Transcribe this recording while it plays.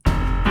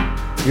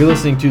You're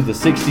listening to The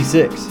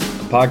 66, a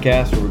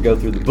podcast where we go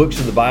through the books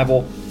of the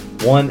Bible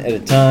one at a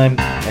time.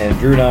 And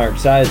Drew and I are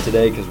excited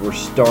today because we're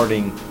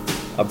starting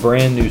a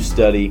brand new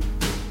study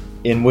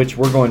in which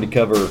we're going to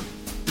cover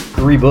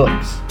 3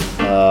 books.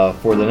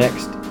 For the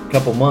next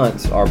couple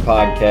months, our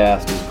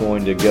podcast is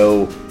going to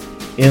go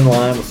in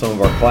line with some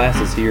of our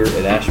classes here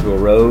at Asheville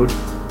Road.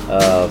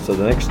 So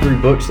the next 3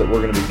 books that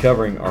we're going to be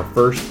covering are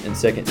 1st and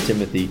 2nd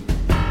Timothy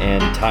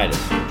and Titus,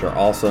 which are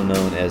also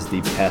known as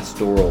the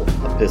pastoral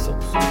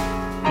epistles.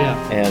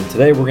 Yeah. And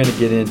today we're going to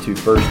get into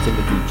 1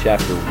 Timothy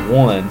chapter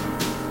 1,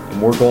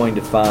 and we're going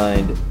to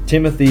find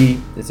Timothy.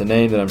 It's a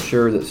name that I'm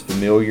sure that's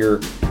familiar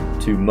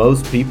to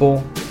most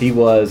people. He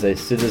was a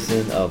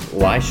citizen of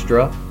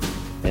Lystra,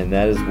 and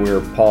that is where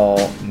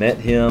Paul met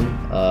him.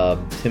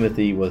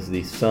 Timothy was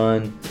the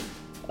son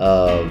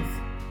of,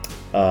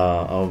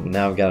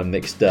 now I've got him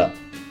mixed up.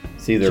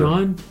 It's either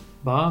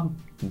Bob,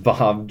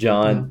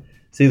 John. Yeah.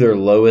 It's either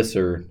Lois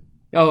or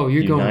you're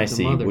Eunice. going with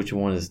the mother. Which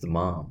one is the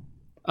mom?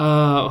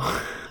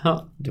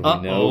 Do we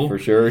know for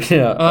sure?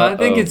 Yeah. I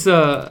think it's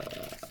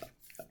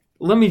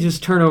let me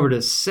just turn over to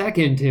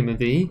 2nd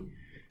Timothy.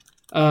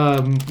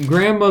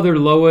 Grandmother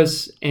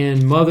Lois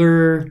and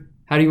mother,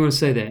 how do you want to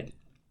say that?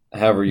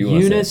 However you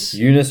want to say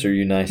it. Eunice or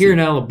Eunice? Here in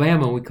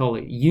Alabama, we call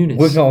it Eunice.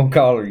 We're going to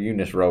call her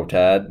Eunice Roll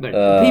Tide.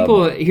 But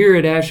people here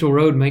at Asheville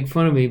Road make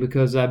fun of me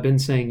because I've been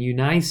saying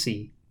Eunice.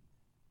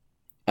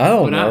 I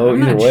don't know.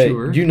 I'm Either not way,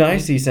 sure.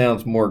 Eunice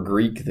sounds more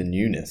Greek than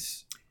Eunice.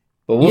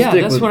 But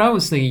that's what I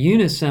was thinking.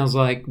 Eunice sounds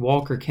like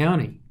Walker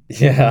County.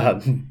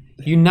 Yeah.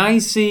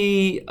 Eunice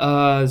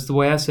is the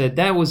way I said.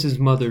 That was his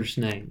mother's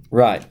name.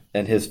 Right.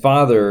 And his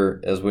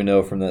father, as we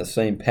know from that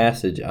same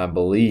passage, I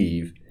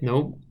believe.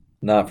 Nope.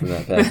 Not from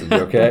that passage,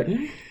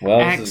 okay? Well,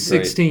 Acts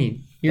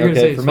 16. You're going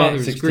to say his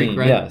father's Greek,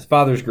 right? Yeah, his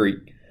father's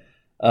Greek.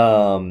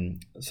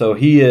 So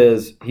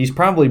he's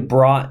probably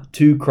brought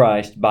to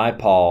Christ by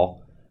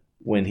Paul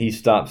when he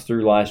stops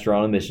through Lystra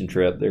on a mission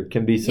trip. There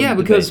can be some debate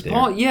because there.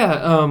 Paul,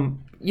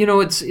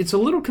 it's a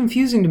little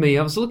confusing to me.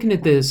 I was looking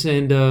at this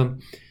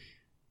and,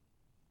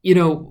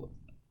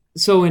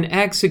 so in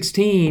Acts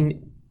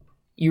 16,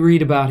 you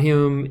read about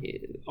him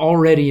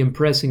already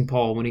impressing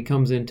Paul when he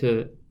comes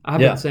into, I've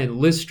been saying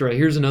Lystra.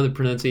 Here's another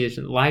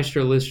pronunciation,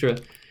 Lystra.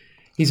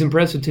 He's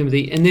impressed with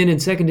Timothy. And then in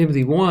 2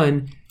 Timothy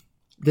 1,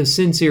 the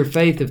sincere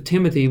faith of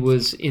Timothy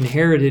was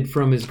inherited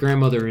from his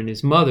grandmother and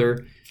his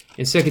mother.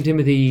 In 2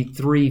 Timothy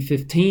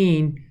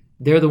 3:15,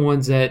 they're the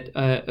ones that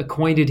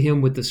acquainted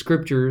him with the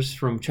scriptures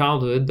from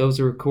childhood. Those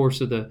are, of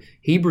course, of the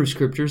Hebrew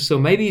scriptures. So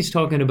maybe he's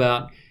talking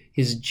about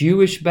his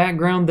Jewish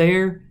background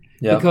there.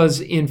 Yeah. Because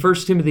in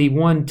 1 Timothy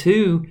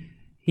 1:2,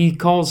 he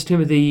calls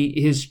Timothy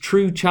his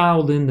true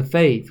child in the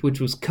faith, which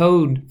was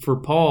code for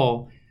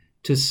Paul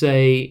to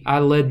say, I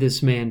led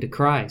this man to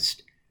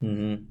Christ.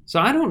 Mm-hmm. So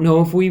I don't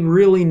know if we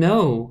really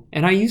know.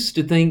 And I used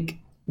to think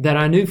that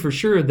I knew for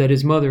sure that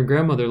his mother and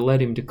grandmother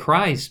led him to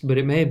Christ, but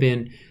it may have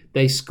been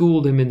they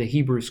schooled him in the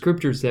Hebrew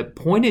scriptures that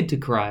pointed to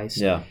Christ.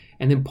 Yeah.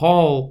 And then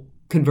Paul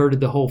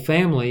converted the whole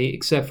family,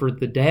 except for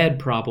the dad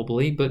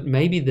probably, but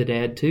maybe the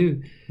dad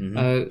too,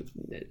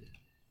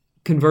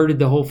 converted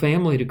the whole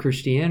family to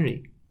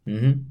Christianity.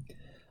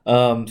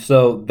 Mm-hmm.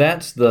 So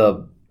that's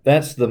the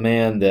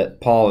man that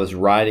Paul is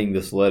writing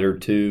this letter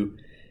to.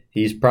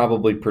 He's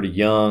probably pretty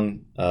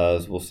young,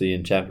 as we'll see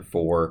in chapter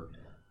 4.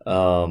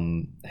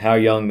 How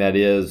young that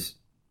is,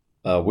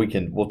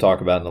 we'll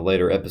talk about in a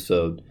later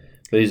episode.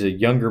 But he's a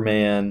younger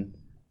man,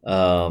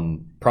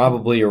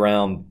 probably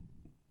around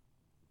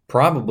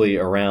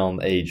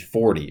age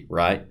 40,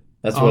 right?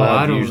 That's what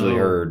I've usually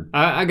heard.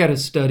 I got to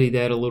study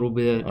that a little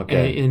bit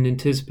in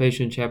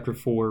anticipation of chapter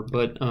 4.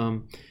 But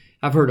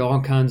I've heard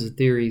all kinds of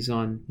theories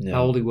on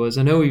how old he was.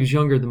 I know he was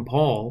younger than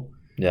Paul.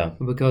 Yeah.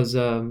 Because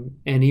and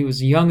he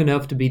was young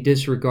enough to be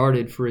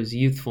disregarded for his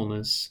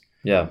youthfulness.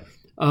 Yeah.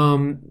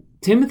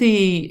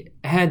 Timothy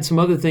had some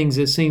other things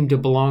that seemed to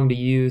belong to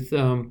youth.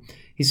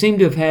 He seemed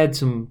to have had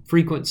some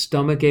frequent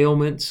stomach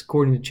ailments,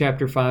 according to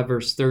chapter 5,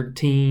 verse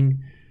 13.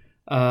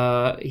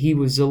 He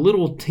was a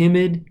little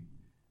timid.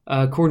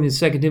 According to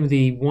 2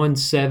 Timothy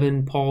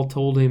 1:7, Paul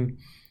told him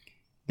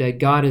that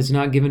God has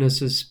not given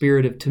us a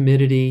spirit of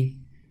timidity,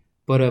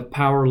 but of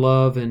power,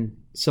 love, and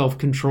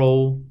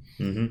self-control.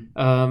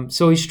 Mm-hmm.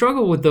 So he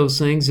struggled with those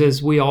things,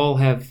 as we all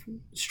have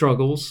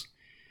struggles.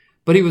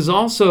 But he was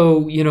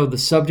also, the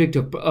subject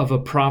of a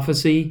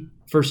prophecy.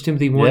 1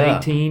 Timothy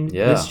 1:18,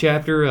 this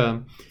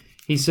chapter,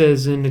 he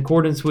says, in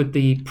accordance with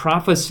the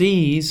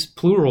prophecies,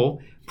 plural,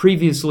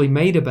 previously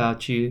made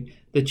about you,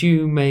 that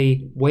you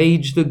may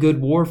wage the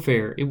good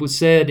warfare. It was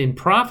said in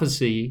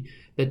prophecy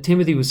that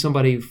Timothy was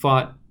somebody who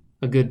fought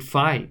a good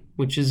fight,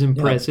 which is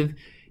impressive. Yeah.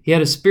 He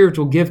had a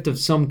spiritual gift of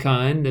some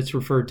kind that's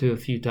referred to a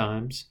few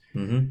times.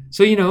 Mm-hmm.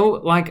 So,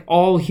 like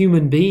all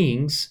human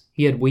beings,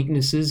 he had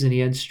weaknesses and he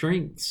had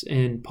strengths.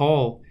 And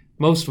Paul,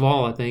 most of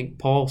all, I think,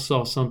 Paul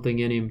saw something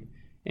in him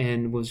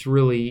and was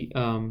really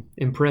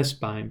impressed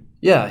by him.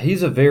 Yeah,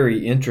 he's a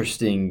very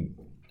interesting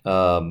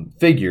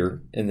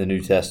figure in the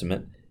New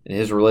Testament, and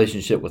his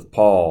relationship with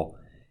Paul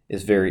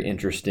is very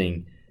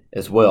interesting.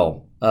 as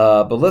well.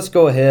 But let's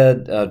go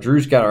ahead.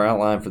 Drew's got our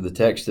outline for the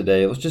text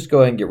today. Let's just go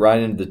ahead and get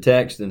right into the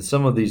text and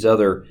some of these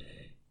other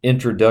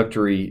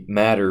introductory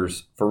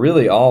matters for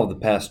really all of the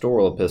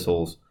pastoral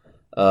epistles.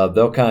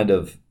 They'll kind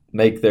of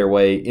make their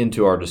way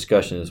into our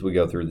discussion as we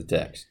go through the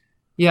text.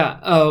 Yeah,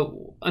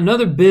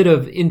 another bit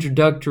of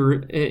introduction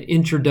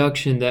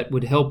that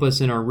would help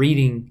us in our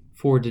reading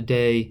for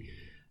today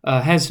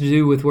has to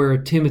do with where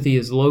Timothy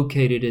is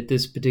located at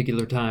this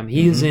particular time.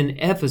 He is in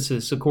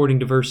Ephesus, according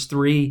to verse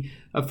 3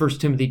 of 1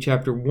 Timothy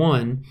chapter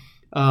 1.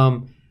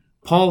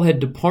 Paul had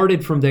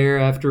departed from there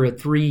after a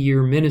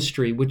 3-year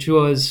ministry, which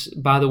was,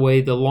 by the way,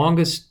 the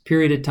longest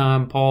period of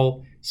time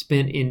Paul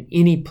spent in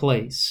any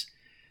place.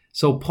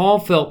 So Paul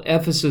felt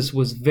Ephesus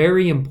was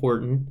very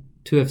important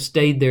to have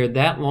stayed there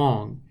that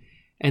long.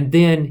 And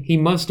then he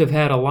must have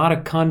had a lot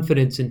of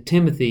confidence in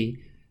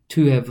Timothy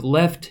to have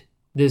left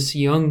this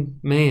young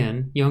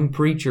man, young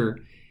preacher,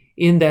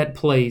 in that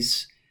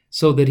place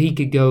so that he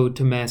could go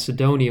to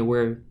Macedonia,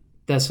 where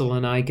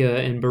Thessalonica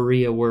and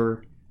Berea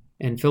were,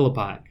 and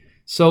Philippi.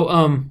 So,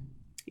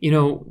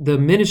 the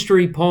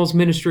ministry, Paul's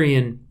ministry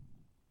in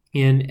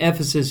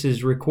Ephesus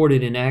is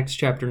recorded in Acts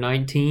chapter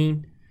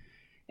 19,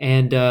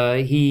 and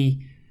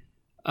he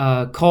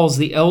calls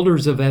the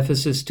elders of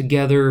Ephesus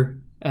together.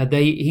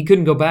 He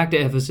couldn't go back to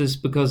Ephesus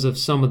because of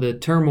some of the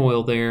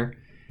turmoil there.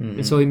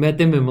 And so he met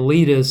them in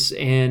Miletus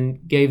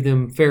and gave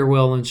them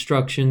farewell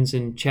instructions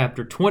in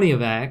chapter 20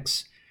 of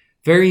Acts.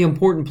 Very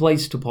important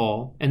place to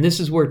Paul. And this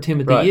is where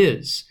Timothy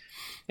is.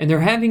 And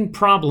they're having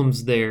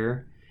problems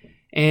there.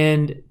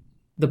 And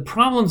the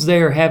problems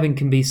they're having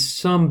can be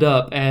summed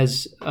up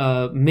as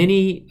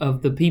many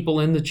of the people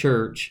in the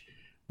church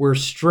were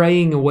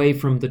straying away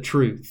from the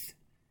truth.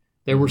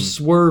 They were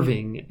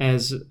swerving,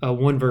 as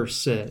one verse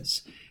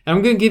says. And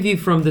I'm going to give you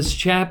from this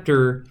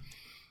chapter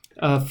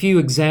a few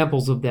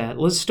examples of that.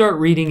 Let's start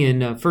reading in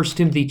 1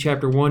 Timothy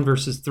chapter 1,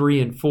 verses 3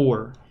 and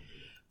 4.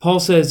 Paul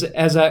says,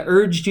 "As I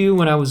urged you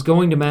when I was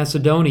going to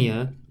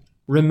Macedonia,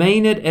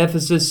 remain at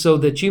Ephesus so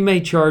that you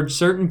may charge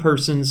certain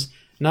persons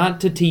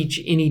not to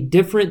teach any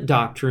different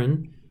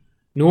doctrine,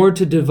 nor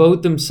to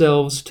devote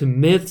themselves to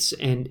myths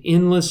and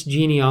endless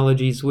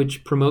genealogies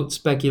which promote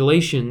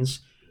speculations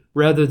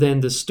rather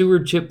than the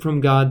stewardship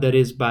from God that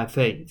is by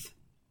faith."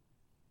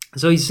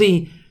 So you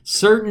see,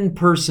 certain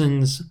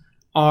persons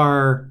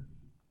are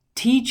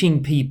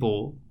teaching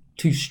people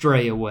to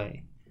stray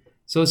away.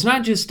 So it's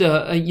not just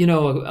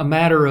a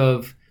matter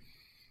of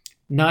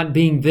not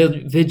being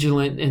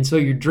vigilant and so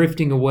you're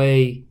drifting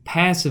away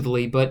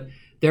passively, but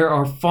there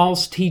are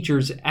false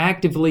teachers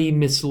actively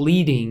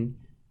misleading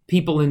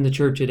people in the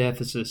church at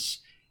Ephesus.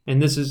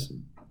 And this is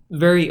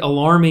very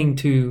alarming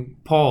to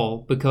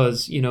Paul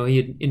because, he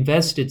had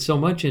invested so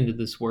much into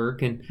this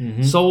work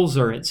and souls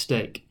are at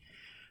stake.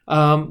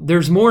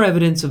 There's more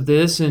evidence of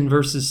this in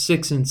verses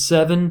 6 and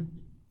 7.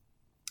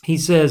 He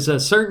says,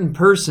 certain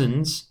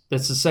persons,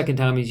 that's the second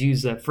time he's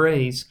used that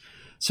phrase,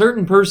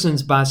 certain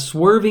persons by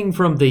swerving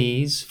from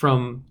these,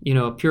 from,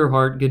 a pure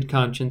heart, good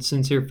conscience,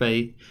 sincere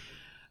faith,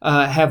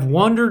 have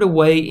wandered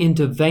away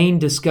into vain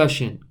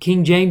discussion.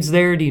 King James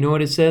there, do you know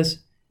what it says?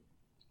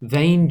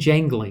 Vain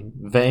jangling.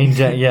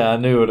 Yeah, I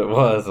knew what it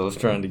was. I was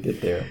trying to get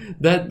there.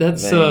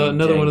 That's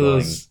another one of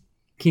those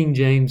King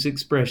James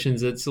expressions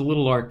that's a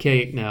little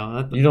archaic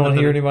now. You don't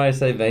hear anybody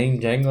say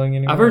vain jangling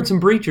anymore? I've heard some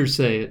preachers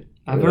say it.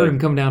 I've heard him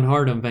come down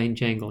hard on vain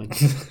jangling.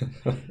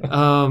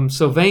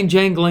 So vain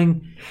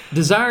jangling,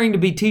 desiring to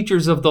be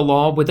teachers of the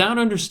law without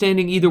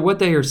understanding either what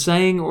they are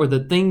saying or the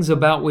things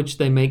about which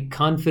they make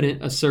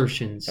confident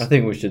assertions. I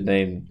think we should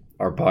name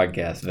our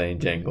podcast Vain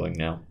Jangling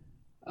now.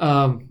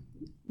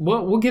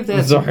 We'll give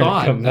that some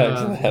thought. Come back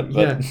to that,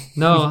 but...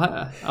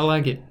 Yeah, I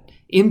like it.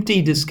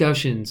 Empty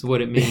discussions,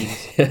 what it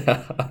means.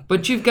 Yeah.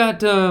 But you've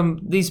got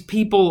these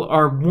people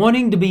are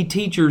wanting to be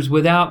teachers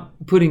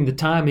without putting the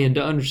time in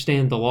to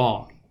understand the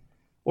law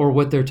or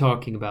what they're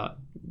talking about.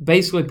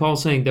 Basically,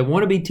 Paul's saying they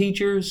want to be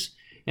teachers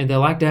and they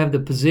like to have the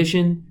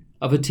position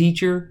of a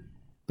teacher,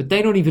 but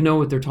they don't even know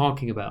what they're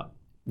talking about.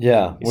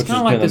 Yeah, it's kind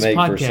of like this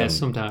podcast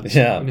sometimes.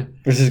 Yeah,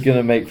 which is going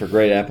to make for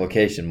great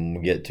application when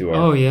we get to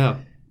our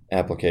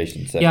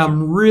application section. Yeah,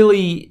 I'm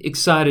really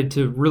excited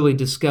to really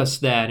discuss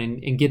that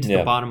and get to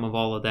the bottom of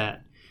all of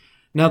that.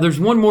 Now, there's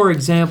one more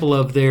example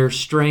of their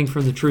straying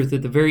from the truth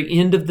at the very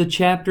end of the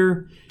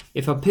chapter.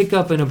 If I pick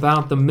up in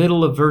about the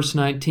middle of verse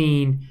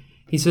 19,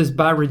 he says,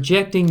 by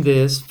rejecting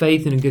this,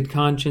 faith and a good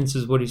conscience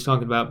is what he's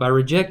talking about. By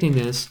rejecting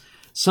this,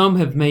 some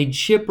have made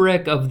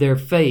shipwreck of their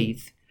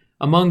faith,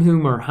 among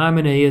whom are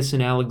Hymenaeus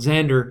and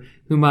Alexander,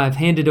 whom I have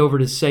handed over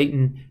to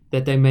Satan,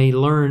 that they may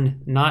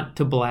learn not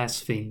to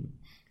blaspheme.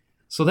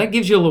 So that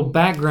gives you a little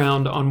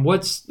background on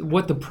what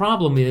the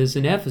problem is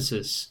in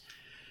Ephesus.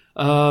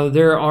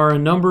 There are a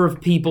number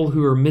of people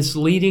who are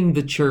misleading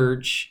the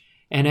church,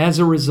 and as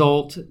a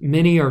result,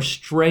 many are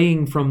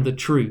straying from the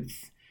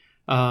truth.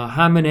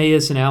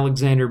 Hymenaeus and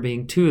Alexander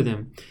being two of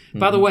them. Mm-hmm.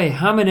 By the way,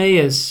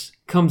 Hymenaeus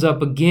comes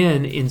up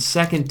again in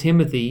 2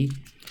 Timothy,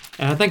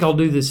 and I think I'll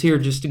do this here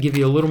just to give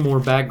you a little more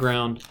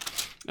background.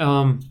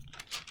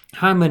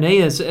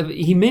 Hymenaeus,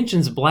 he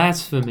mentions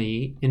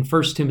blasphemy in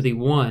 1 Timothy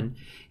 1.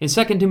 In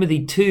 2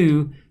 Timothy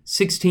 2,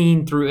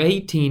 16 through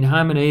 18,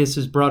 Hymenaeus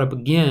is brought up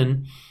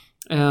again,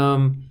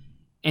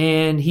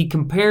 and he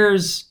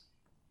compares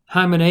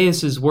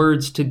Hymenaeus'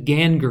 words to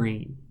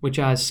gangrene, which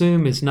I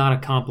assume is not a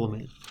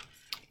compliment.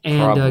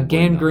 And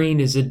gangrene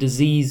is a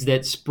disease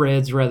that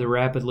spreads rather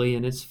rapidly,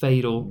 and it's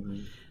fatal.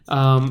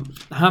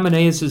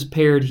 Hymenaeus is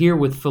paired here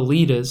with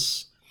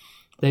Philetus.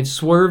 They've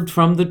swerved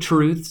from the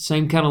truth,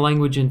 same kind of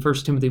language in 1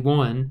 Timothy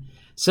 1,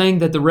 saying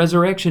that the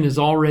resurrection has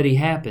already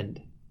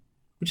happened,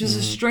 which is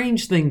a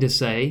strange thing to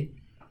say.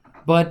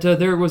 But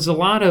there was a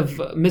lot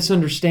of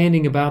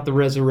misunderstanding about the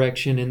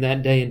resurrection in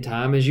that day and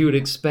time, as you would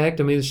expect.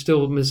 I mean, there's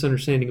still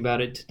misunderstanding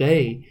about it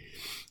today.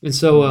 And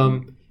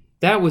so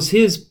that was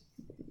his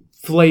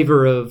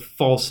flavor of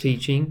false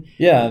teaching.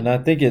 Yeah, and I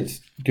think it's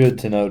good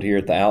to note here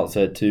at the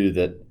outset, too,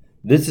 that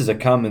this is a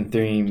common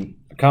theme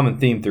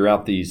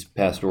throughout these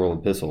pastoral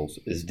epistles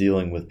is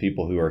dealing with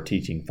people who are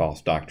teaching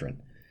false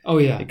doctrine. Oh,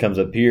 yeah. It comes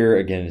up here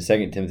again in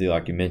 2 Timothy,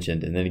 like you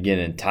mentioned, and then again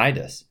in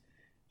Titus.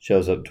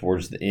 Shows up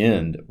towards the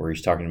end where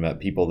he's talking about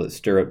people that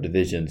stir up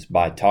divisions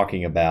by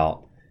talking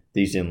about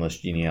these endless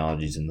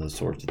genealogies and those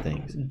sorts of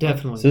things.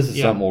 Definitely. So this is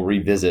something we'll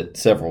revisit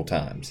several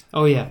times.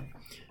 Oh, yeah.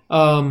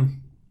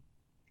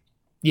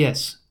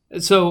 Yes.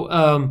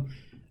 So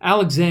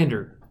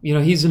Alexander,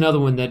 he's another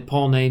one that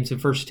Paul names in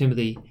 1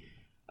 Timothy.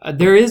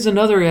 There is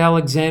another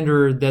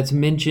Alexander that's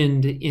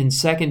mentioned in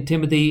 2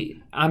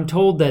 Timothy. I'm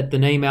told that the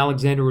name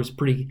Alexander was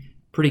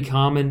pretty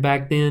common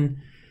back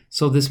then.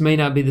 So this may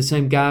not be the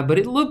same guy, but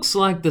it looks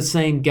like the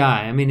same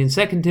guy. I mean, in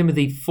 2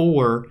 Timothy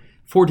 4,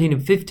 14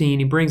 and 15,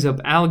 he brings up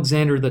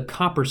Alexander the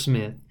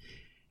coppersmith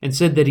and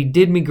said that he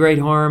did me great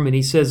harm, and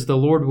he says the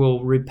Lord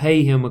will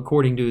repay him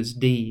according to his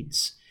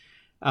deeds.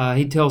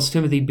 He tells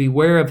Timothy,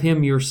 beware of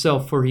him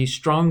yourself, for he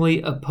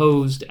strongly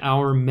opposed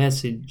our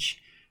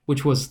message,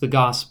 which was the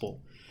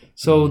gospel.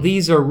 So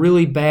these are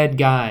really bad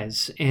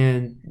guys,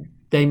 and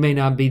they may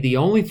not be the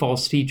only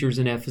false teachers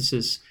in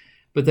Ephesus,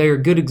 but they are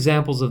good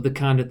examples of the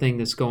kind of thing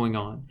that's going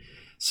on.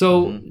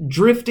 So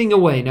drifting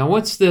away. Now,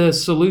 what's the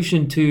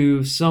solution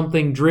to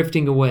something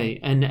drifting away?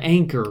 An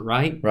anchor,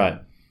 right?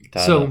 Right.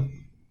 So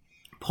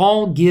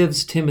Paul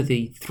gives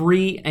Timothy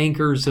 3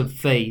 anchors of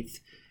faith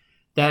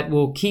that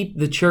will keep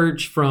the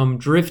church from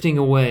drifting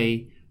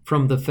away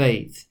from the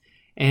faith.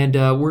 And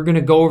we're going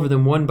to go over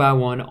them one by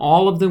one.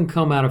 All of them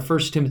come out of 1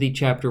 Timothy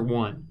chapter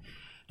 1.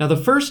 Now, the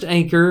first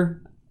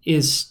anchor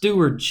is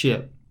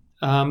stewardship.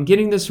 I'm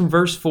getting this from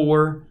verse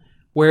 4,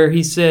 where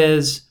he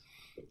says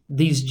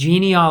these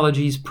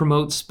genealogies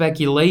promote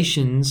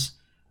speculations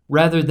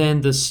rather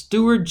than the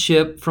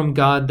stewardship from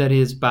God that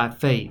is by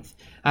faith.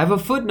 I have a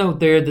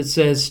footnote there that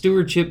says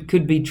stewardship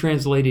could be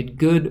translated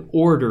good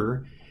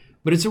order,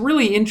 but it's a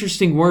really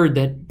interesting word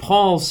that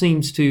Paul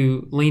seems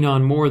to lean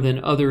on more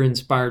than other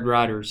inspired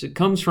writers. It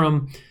comes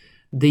from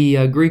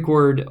the Greek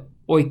word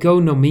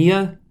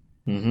oikonomia,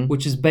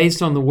 which is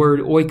based on the word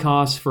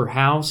oikos for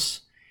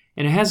house,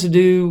 and it has to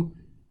do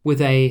with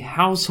a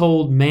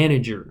household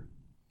manager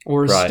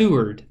or a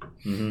steward.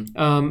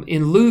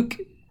 In Luke,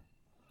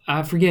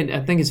 I forget,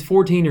 I think it's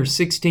 14 or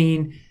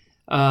 16,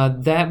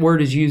 that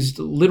word is used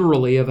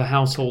literally of a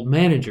household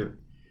manager.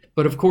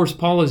 But of course,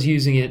 Paul is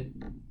using it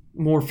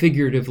more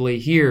figuratively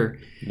here.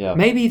 Yeah.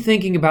 Maybe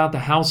thinking about the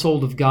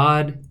household of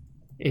God.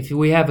 If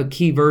we have a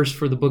key verse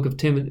for the book of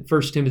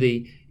 1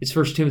 Timothy, it's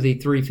 1 Timothy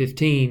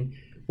 3:15,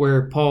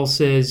 where Paul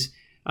says,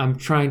 I'm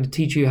trying to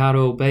teach you how to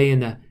obey in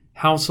the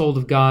household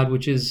of God,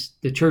 which is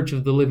the church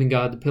of the living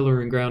God, the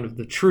pillar and ground of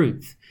the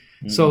truth.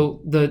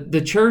 So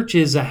the church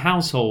is a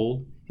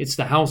household. It's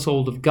the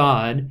household of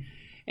God.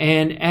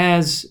 And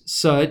as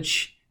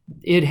such,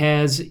 it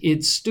has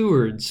its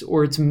stewards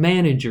or its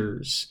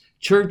managers,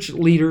 church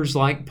leaders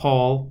like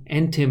Paul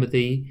and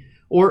Timothy,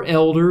 or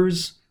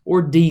elders,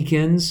 or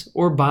deacons,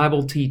 or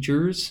Bible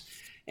teachers.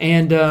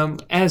 And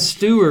as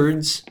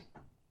stewards,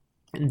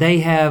 they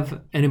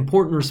have an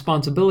important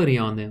responsibility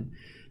on them.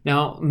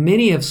 Now,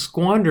 many have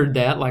squandered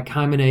that, like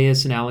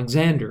Hymenaeus and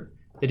Alexander.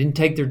 They didn't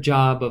take their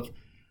job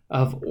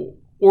of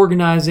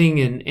organizing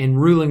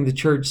and ruling the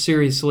church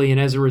seriously, and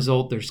as a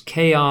result, there's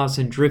chaos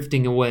and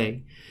drifting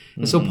away.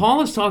 And so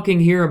Paul is talking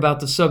here about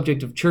the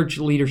subject of church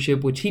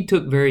leadership, which he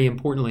took very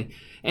importantly.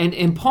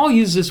 And Paul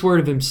used this word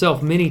of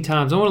himself many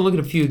times. I want to look at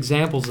a few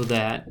examples of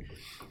that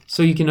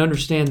so you can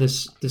understand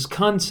this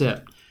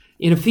concept.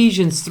 In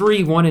Ephesians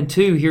 3, 1 and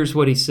 2, here's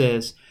what he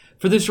says.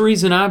 For this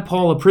reason, I,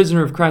 Paul, a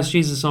prisoner of Christ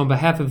Jesus, on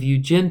behalf of you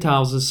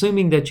Gentiles,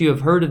 assuming that you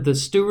have heard of the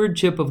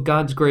stewardship of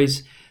God's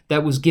grace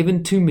that was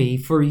given to me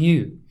for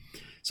you.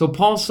 So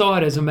Paul saw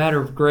it as a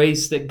matter of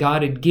grace that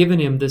God had given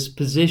him this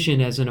position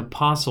as an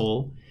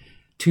apostle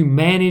to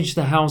manage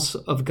the house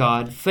of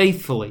God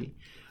faithfully.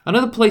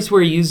 Another place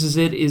where he uses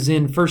it is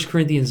in 1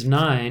 Corinthians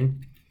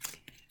 9,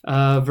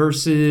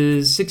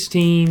 verses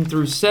 16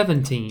 through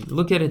 17.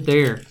 Look at it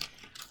there.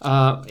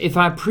 If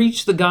I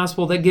preach the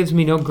gospel, that gives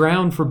me no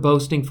ground for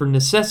boasting, for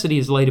necessity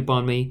is laid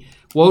upon me.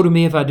 Woe to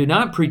me if I do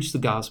not preach the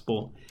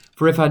gospel.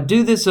 For if I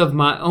do this of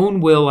my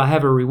own will, I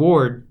have a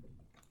reward.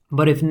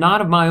 But if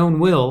not of my own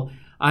will,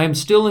 I am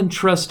still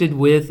entrusted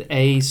with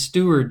a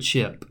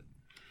stewardship.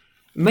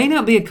 It may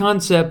not be a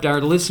concept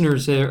our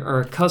listeners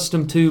are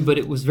accustomed to, but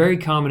it was very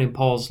common in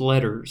Paul's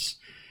letters.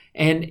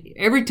 And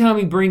every time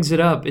he brings it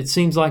up, it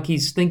seems like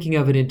he's thinking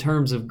of it in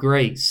terms of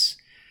grace.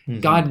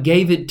 Mm-hmm. God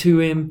gave it to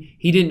him.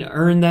 He didn't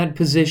earn that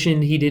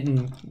position. He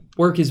didn't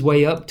work his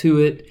way up to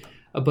it.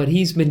 But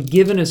he's been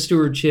given a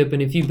stewardship,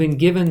 and if you've been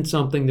given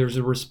something, there's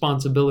a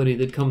responsibility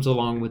that comes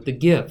along with the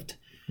gift.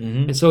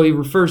 Mm-hmm. And so he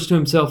refers to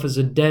himself as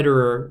a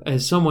debtor,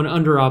 as someone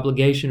under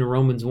obligation in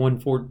Romans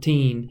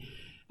 1:14.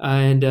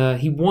 And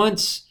he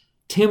wants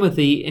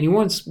Timothy, and he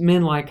wants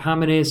men like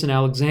Hymenaeus and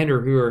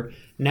Alexander, who are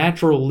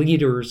natural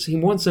leaders, he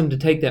wants them to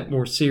take that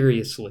more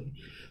seriously.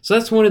 So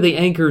that's one of the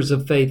anchors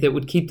of faith that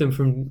would keep them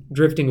from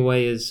drifting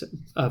away, is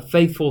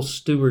faithful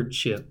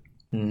stewardship.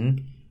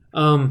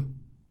 Mm-hmm.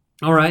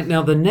 All right,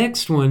 now the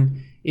next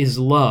one is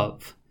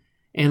love.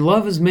 And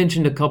love is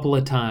mentioned a couple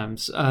of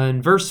times.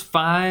 In verse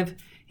 5,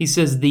 he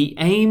says, the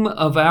aim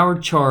of our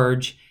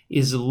charge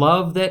is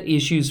love that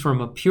issues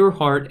from a pure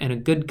heart and a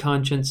good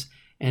conscience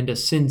and a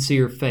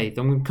sincere faith.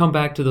 I'm going to come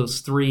back to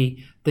those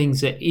three things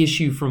that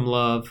issue from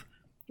love,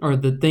 or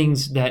the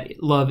things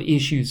that love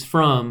issues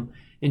from,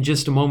 in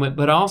just a moment.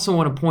 But I also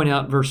want to point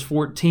out verse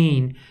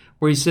 14,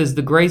 where he says,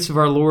 the grace of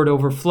our Lord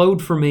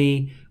overflowed for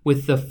me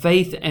with the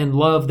faith and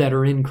love that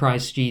are in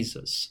Christ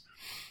Jesus.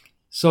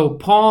 So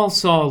Paul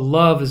saw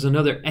love as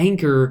another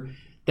anchor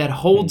that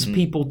holds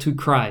people to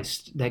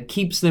Christ, that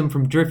keeps them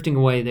from drifting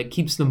away, that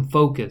keeps them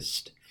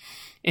focused.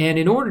 And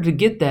in order to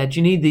get that,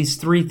 you need these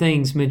three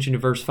things mentioned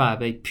in verse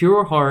 5, a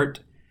pure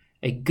heart,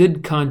 a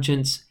good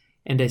conscience,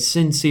 and a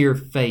sincere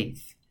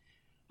faith.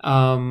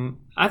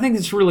 I think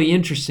it's really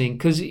interesting,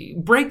 because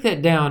break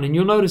that down and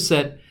you'll notice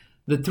that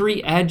the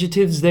three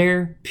adjectives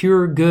there,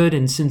 pure, good,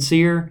 and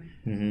sincere,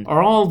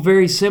 are all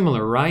very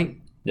similar, right?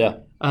 Yeah.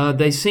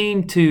 They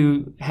seem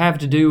to have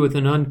to do with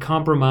an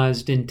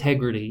uncompromised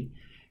integrity.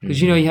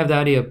 Because, you have the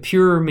idea of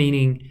pure,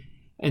 meaning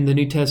in the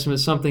New Testament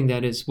something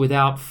that is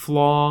without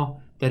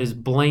flaw, that is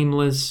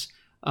blameless.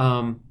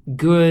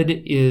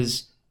 Good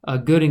is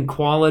good in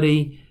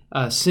quality.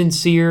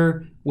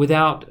 Sincere,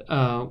 without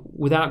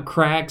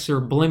cracks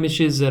or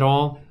blemishes at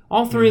all.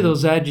 All three of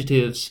those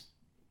adjectives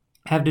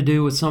have to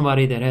do with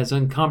somebody that has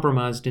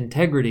uncompromised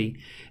integrity.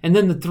 And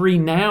then the three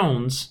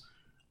nouns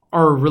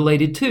are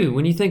related too.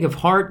 When you think of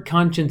heart,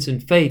 conscience,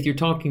 and faith, you're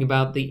talking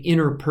about the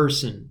inner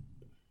person,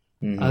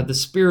 the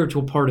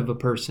spiritual part of a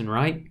person,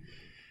 right?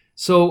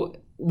 So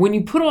when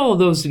you put all of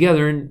those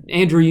together, and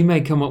Andrew, you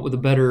may come up with a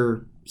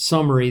better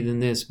summary than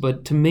this,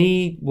 but to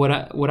me, what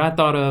I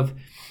thought of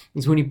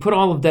is when you put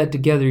all of that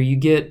together, you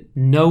get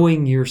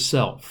knowing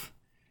yourself.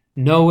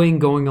 Knowing,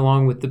 going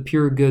along with the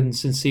pure, good, and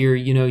sincere,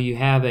 you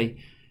have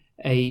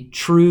a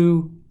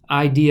true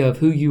idea of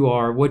who you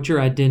are, what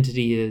your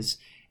identity is,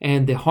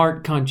 and the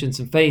heart, conscience,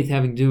 and faith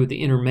having to do with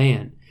the inner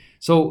man.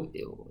 So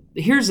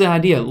here's the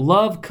idea.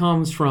 Love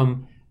comes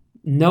from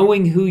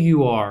knowing who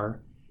you are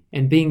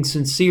and being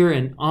sincere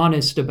and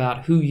honest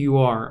about who you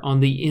are on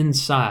the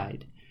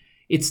inside.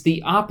 It's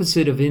the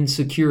opposite of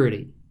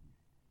insecurity,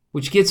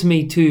 which gets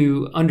me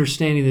to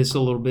understanding this a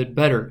little bit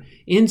better.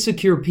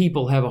 Insecure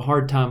people have a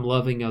hard time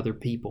loving other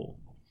people,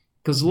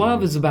 because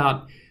love is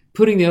about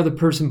putting the other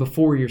person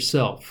before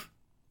yourself,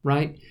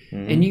 right?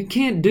 And you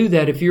can't do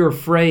that if you're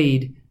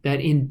afraid that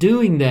in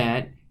doing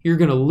that, you're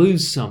going to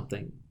lose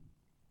something.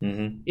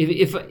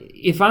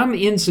 If I'm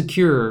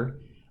insecure,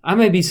 I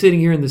may be sitting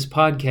here in this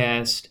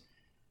podcast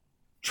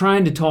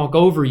trying to talk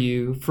over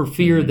you for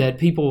fear that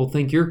people will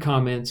think your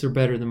comments are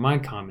better than my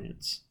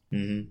comments.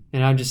 And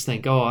I just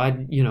think,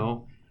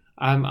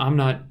 I'm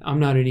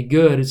not any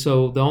good.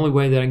 So the only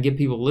way that I can get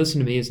people to listen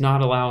to me is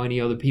not allow any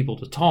other people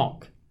to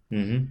talk,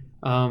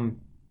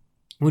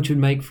 which would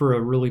make for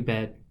a really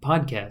bad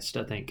podcast,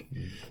 I think.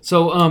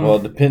 So, well,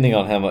 depending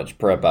on how much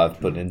prep I've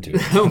put into it,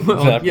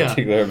 that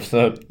particular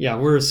episode. Yeah,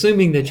 we're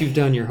assuming that you've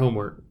done your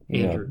homework,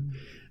 Andrew.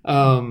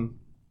 Yeah.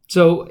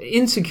 So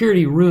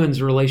insecurity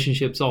ruins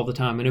relationships all the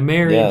time. In a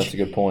marriage, yeah, that's a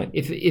good point.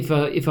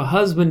 If a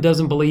husband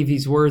doesn't believe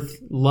he's worth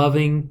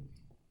loving,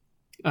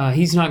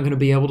 he's not going to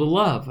be able to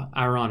love,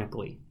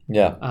 ironically.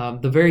 Yeah.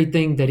 The very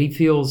thing that he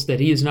feels that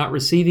he is not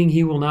receiving,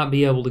 he will not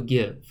be able to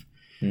give.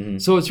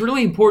 So it's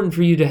really important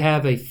for you to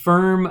have a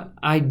firm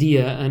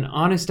idea, an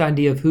honest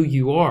idea of who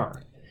you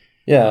are.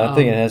 Yeah, I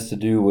think it has to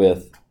do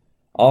with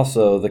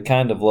also the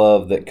kind of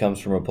love that comes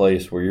from a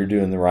place where you're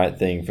doing the right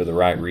thing for the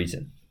right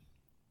reason.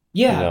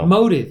 Yeah,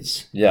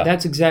 motives. Yeah.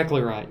 That's exactly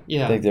right.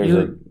 Yeah. I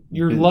think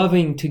you're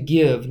loving to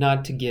give,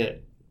 not to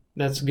get.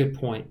 That's a good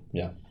point.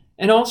 Yeah.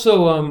 And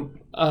also,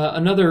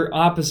 another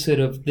opposite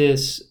of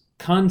this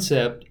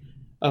concept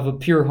of a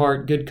pure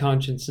heart, good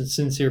conscience, and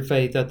sincere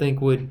faith, I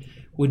think would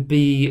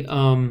be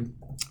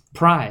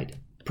pride.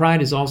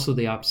 Pride is also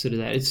the opposite of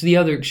that. It's the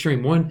other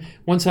extreme.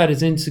 One side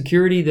is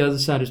insecurity, the other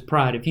side is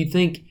pride. If you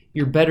think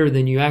you're better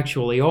than you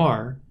actually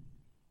are,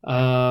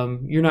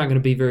 you're not going to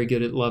be very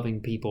good at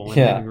loving people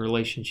and having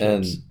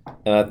relationships.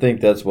 And I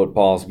think that's what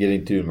Paul's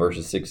getting to in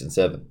verses 6 and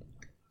 7,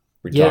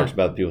 where he talks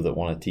about the people that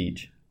want to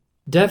teach.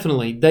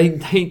 Definitely. They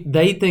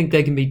think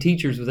they can be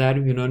teachers without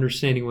even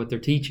understanding what they're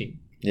teaching.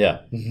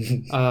 Yeah.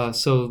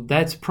 So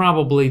that's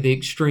probably the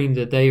extreme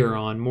that they are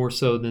on, more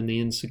so than the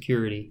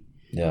insecurity.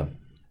 Yeah.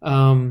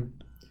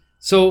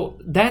 So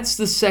that's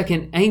the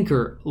second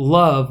anchor,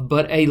 love,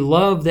 but a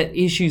love that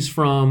issues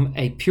from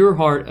a pure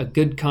heart, a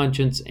good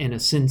conscience, and a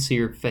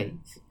sincere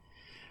faith.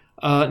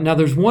 Now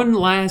there's one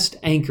last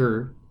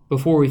anchor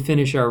before we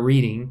finish our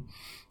reading,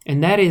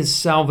 and that is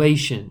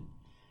salvation.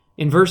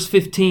 In verse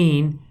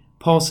 15,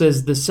 Paul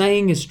says, "The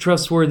saying is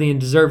trustworthy and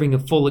deserving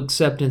of full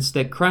acceptance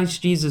that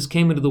Christ Jesus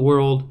came into the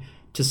world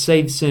to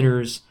save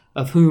sinners,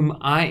 of whom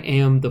I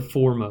am the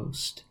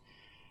foremost."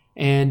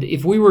 And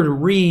if we were to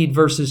read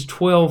verses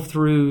 12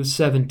 through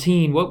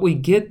 17, what we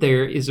get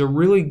there is a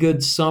really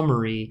good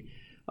summary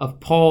of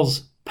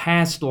Paul's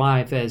past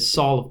life as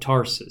Saul of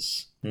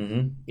Tarsus.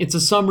 Mm-hmm. It's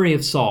a summary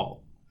of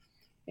Saul.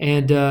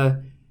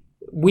 And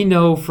we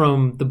know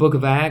from the book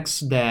of Acts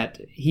that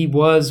he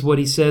was, what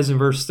he says in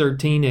verse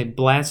 13, a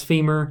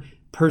blasphemer,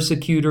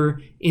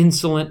 persecutor,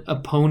 insolent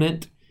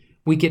opponent.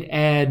 We could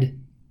add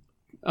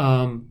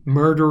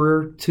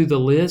murderer to the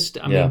list.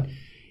 I mean,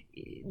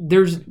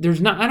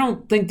 there's not. I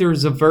don't think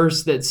there's a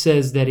verse that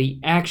says that he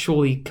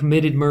actually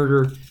committed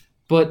murder,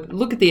 but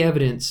look at the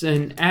evidence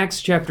in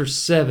Acts chapter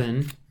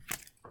 7,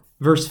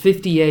 verse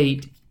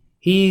 58.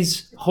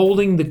 He's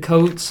holding the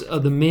coats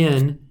of the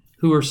men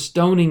who are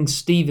stoning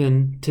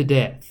Stephen to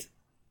death.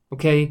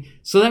 Okay,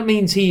 so that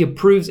means he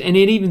approves, and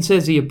it even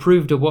says he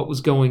approved of what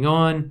was going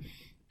on,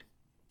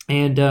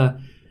 and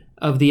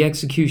of the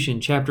execution.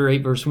 Chapter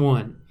 8, verse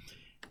 1,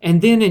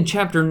 and then in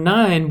chapter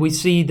 9 we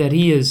see that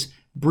he is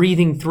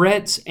breathing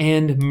threats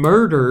and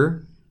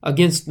murder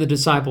against the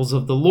disciples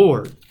of the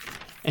Lord.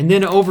 And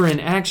then over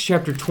in Acts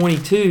chapter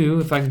 22,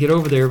 if I can get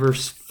over there,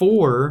 verse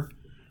 4,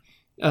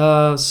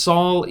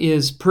 Saul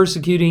is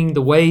persecuting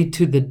the way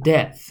to the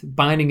death,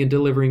 binding and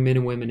delivering men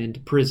and women into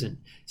prison,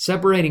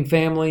 separating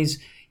families.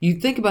 You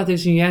think about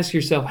this and you ask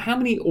yourself, how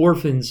many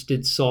orphans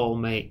did Saul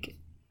make?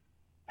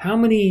 How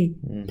many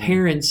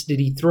parents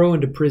did he throw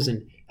into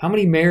prison? How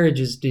many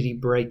marriages did he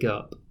break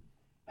up?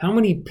 How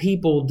many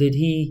people did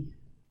he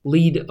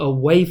lead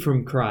away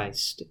from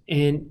Christ?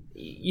 And,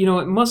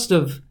 it must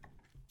have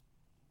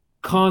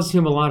caused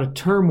him a lot of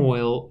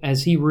turmoil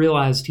as he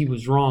realized he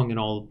was wrong in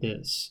all of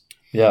this.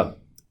 Yeah.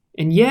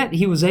 And yet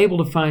he was able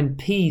to find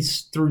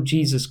peace through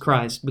Jesus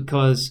Christ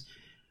because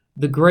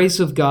the grace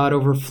of God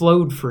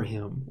overflowed for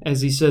him,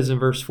 as he says in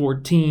verse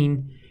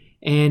 14,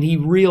 and he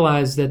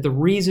realized that the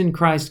reason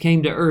Christ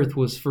came to earth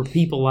was for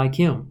people like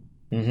him,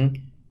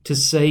 to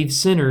save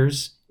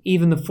sinners,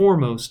 even the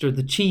foremost or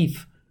the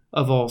chief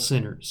of all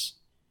sinners.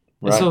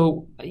 Right.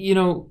 So,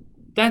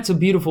 that's a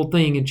beautiful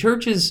thing. And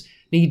churches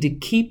need to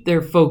keep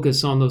their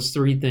focus on those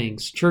three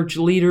things. Church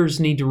leaders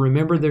need to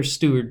remember their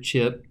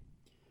stewardship.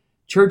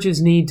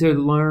 Churches need to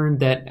learn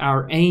that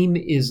our aim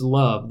is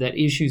love that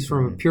issues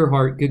from a pure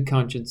heart, good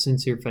conscience,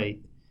 sincere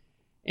faith.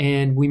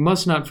 And we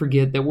must not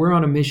forget that we're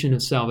on a mission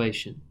of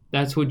salvation.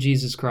 That's what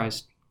Jesus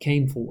Christ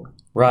came for.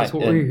 Right. That's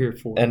what we're here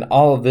for. And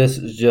all of this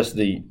is just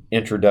the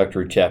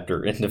introductory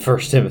chapter into 1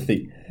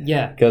 Timothy.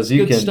 Yeah,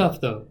 good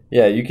stuff, though.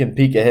 Yeah, you can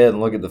peek ahead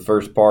and look at the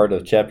first part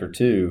of chapter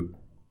 2.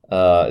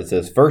 It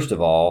says, first of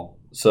all.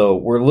 So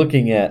we're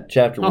looking at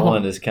chapter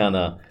 1 as kind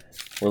of,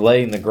 we're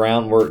laying the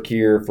groundwork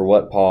here for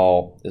what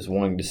Paul is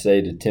wanting to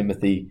say to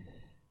Timothy.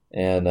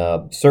 And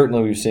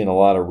certainly we've seen a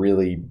lot of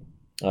really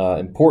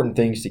important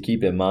things to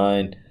keep in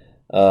mind.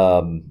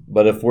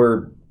 But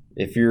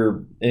if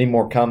you're any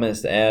more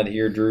comments to add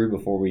here, Drew,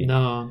 before we...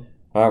 No.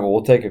 All right, well,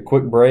 we'll take a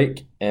quick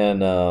break,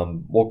 and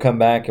we'll come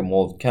back and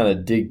we'll kind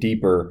of dig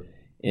deeper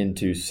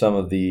into some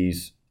of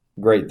these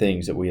great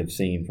things that we have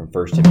seen from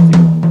 1 Timothy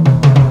 1.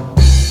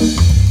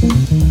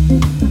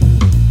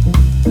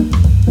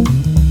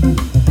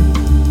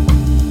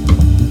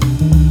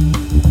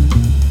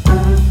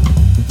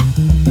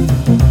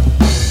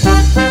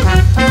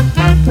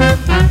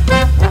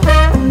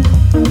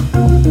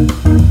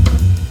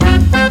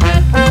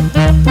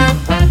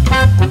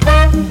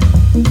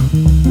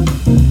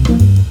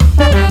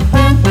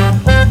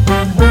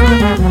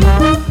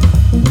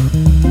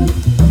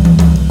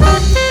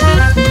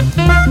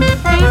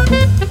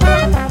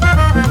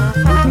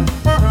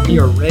 We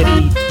are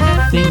ready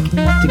to think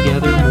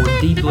together more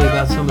deeply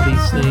about some of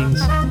these things.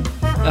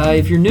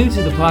 If you're new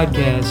to the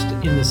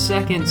podcast, in the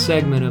second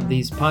segment of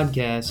these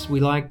podcasts, we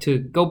like to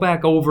go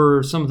back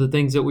over some of the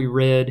things that we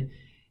read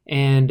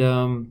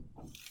and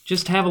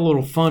just have a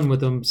little fun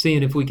with them,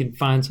 seeing if we can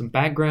find some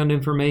background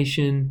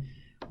information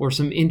or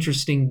some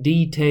interesting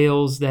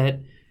details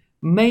that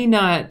may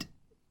not,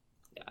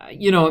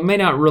 it may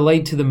not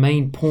relate to the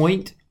main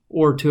point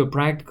or to a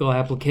practical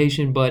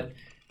application, but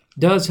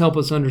does help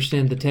us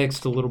understand the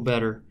text a little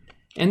better.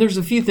 And there's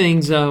a few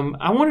things.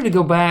 I wanted to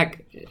go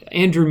back.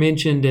 Andrew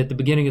mentioned at the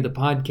beginning of the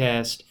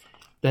podcast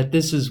that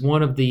this is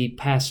one of the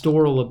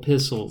pastoral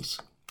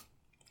epistles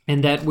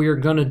and that we're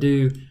going to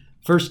do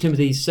 1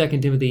 Timothy, 2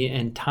 Timothy,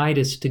 and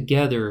Titus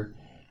together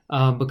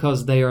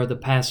because they are the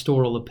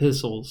pastoral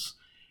epistles.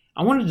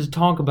 I wanted to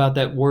talk about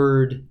that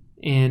word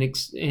and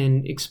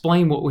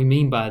explain what we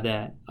mean by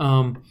that.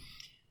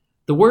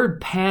 The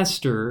word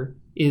pastor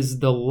is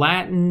the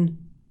Latin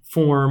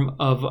form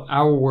of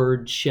our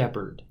word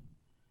shepherd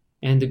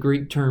and the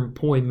Greek term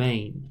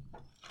poimen.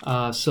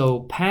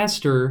 So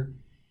pastor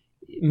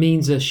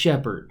means a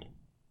shepherd.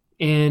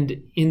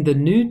 And in the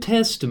New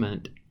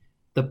Testament,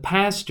 the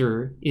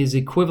pastor is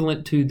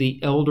equivalent to the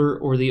elder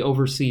or the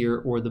overseer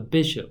or the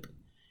bishop.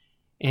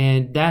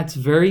 And that's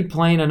very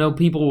plain. I know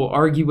people will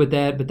argue with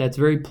that, but that's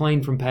very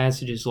plain from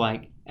passages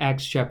like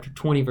Acts chapter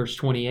 20, verse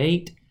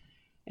 28,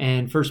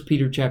 and 1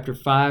 Peter chapter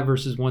 5,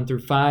 verses 1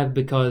 through 5,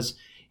 because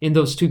in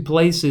those two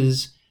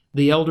places,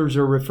 the elders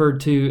are referred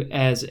to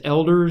as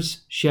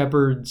elders,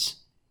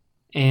 shepherds,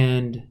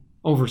 and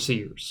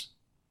overseers.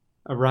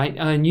 All right?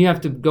 And you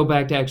have to go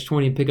back to Acts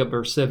 20 and pick up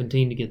verse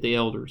 17 to get the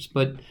elders.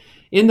 But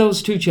in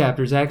those two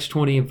chapters, Acts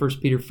 20 and 1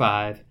 Peter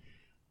 5,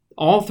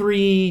 all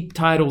three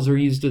titles are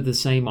used of the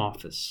same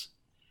office.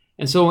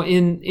 And so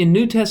in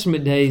New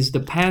Testament days, the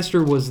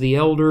pastor was the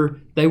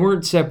elder. They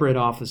weren't separate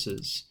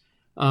offices.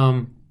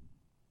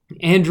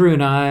 Andrew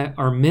and I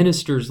are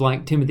ministers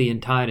like Timothy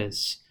and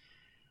Titus,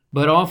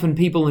 but often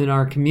people in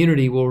our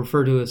community will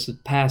refer to us as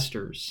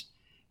pastors,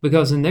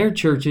 because in their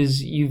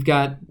churches, you've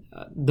got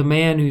the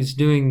man who's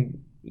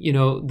doing,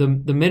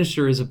 the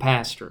minister is a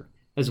pastor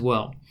as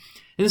well.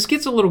 And this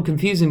gets a little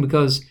confusing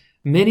because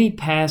many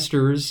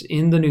pastors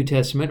in the New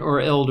Testament, or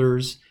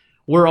elders,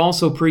 were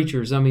also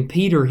preachers. I mean,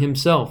 Peter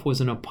himself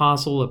was an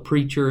apostle, a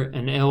preacher,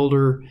 an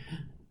elder.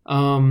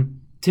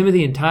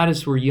 Timothy and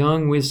Titus were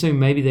young. We assume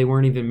maybe they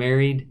weren't even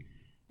married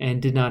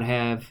and did not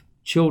have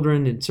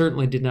children, and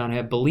certainly did not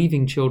have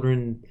believing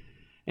children.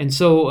 And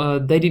so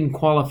they didn't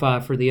qualify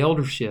for the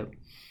eldership.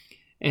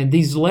 And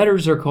these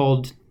letters are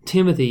called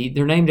Timothy.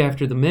 They're named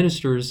after the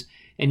ministers,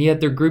 and yet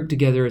they're grouped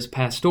together as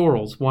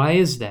pastorals. Why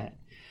is that?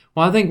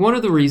 Well, I think one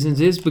of the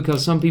reasons is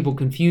because some people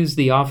confuse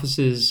the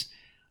offices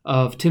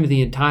of Timothy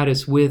and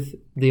Titus with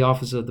the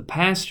office of the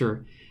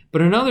pastor.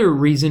 But another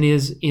reason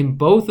is in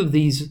both of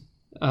these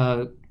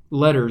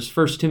letters,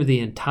 1 Timothy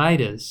and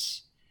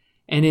Titus,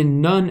 and in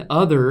none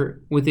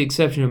other, with the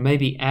exception of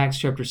maybe Acts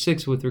chapter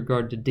 6 with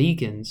regard to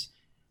deacons.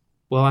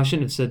 Well, I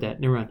shouldn't have said that.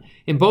 Never mind.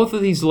 In both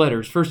of these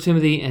letters, 1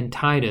 Timothy and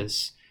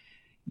Titus,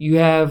 you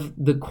have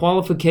the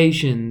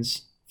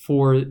qualifications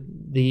for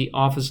the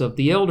office of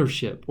the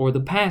eldership or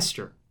the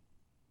pastor.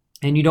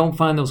 And you don't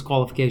find those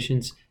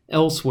qualifications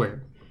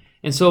elsewhere.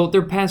 And so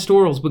they're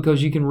pastorals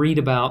because you can read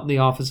about the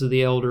office of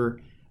the elder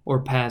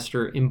or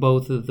pastor in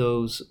both of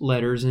those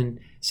letters. And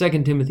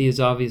 2 Timothy is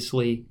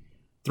obviously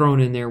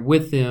thrown in there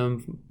with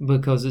them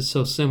because it's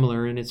so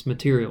similar in its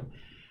material.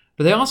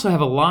 But they also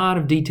have a lot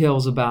of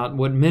details about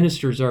what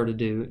ministers are to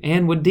do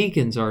and what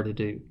deacons are to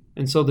do.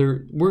 And so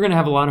we're going to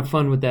have a lot of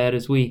fun with that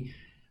as we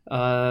do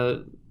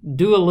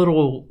a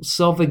little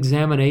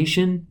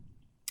self-examination.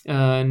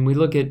 And we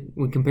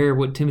compare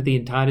what Timothy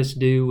and Titus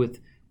do with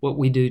what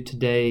we do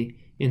today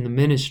in the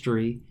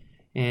ministry.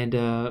 And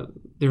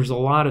there's a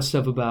lot of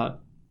stuff about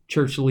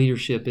church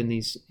leadership in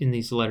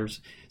these letters.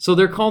 So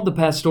they're called the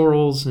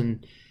pastorals,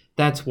 and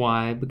that's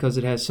why, because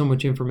it has so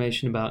much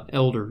information about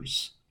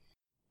elders.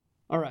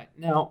 All right,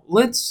 now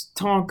let's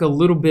talk a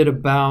little bit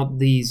about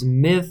these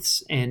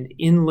myths and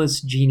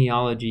endless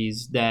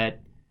genealogies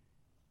that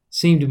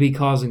seem to be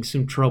causing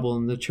some trouble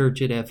in the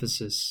church at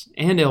Ephesus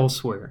and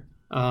elsewhere.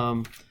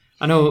 I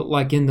know,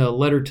 like in the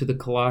letter to the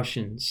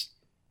Colossians,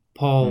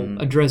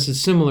 Paul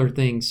addresses similar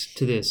things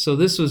to this. So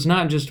this was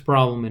not just a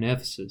problem in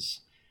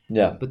Ephesus,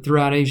 but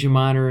throughout Asia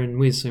Minor and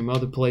we assume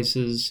other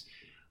places.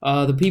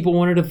 The people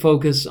wanted to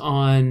focus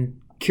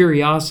on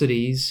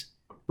curiosities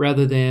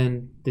rather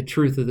than the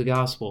truth of the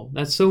gospel.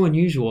 That's so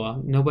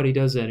unusual. Nobody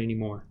does that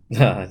anymore.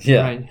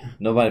 Right?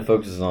 Nobody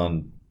focuses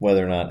on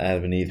whether or not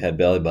Adam and Eve had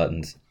belly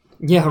buttons.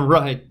 Yeah,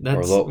 right.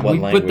 We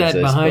put that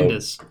behind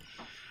us.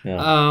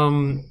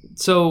 Yeah.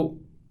 So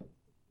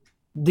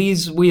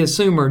these, we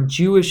assume, are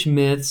Jewish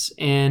myths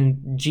and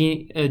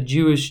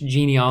Jewish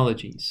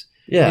genealogies.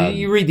 Yeah.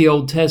 You read the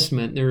Old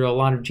Testament, there are a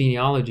lot of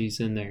genealogies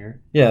in there.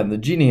 Yeah, the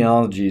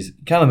genealogies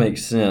kind of make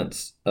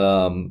sense.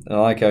 And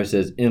like I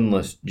said,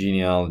 endless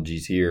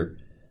genealogies here.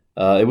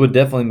 It would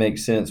definitely make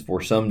sense for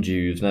some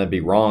Jews, and that'd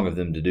be wrong of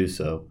them to do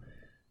so.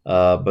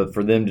 But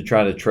for them to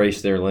try to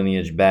trace their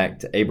lineage back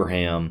to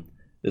Abraham,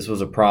 this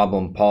was a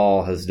problem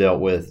Paul has dealt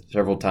with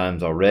several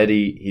times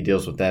already. He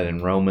deals with that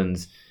in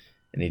Romans,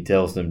 and he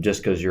tells them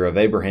just because you're of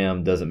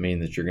Abraham doesn't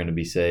mean that you're going to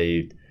be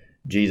saved.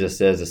 Jesus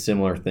says a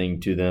similar thing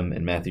to them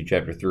in Matthew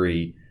chapter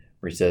 3,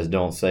 where he says,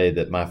 don't say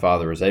that my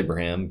father is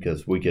Abraham,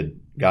 because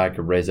God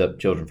could raise up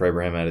children for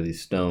Abraham out of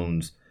these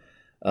stones.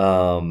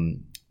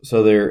 And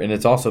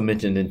it's also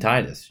mentioned in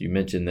Titus. You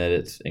mentioned that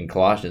it's in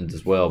Colossians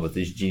as well, but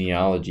these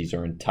genealogies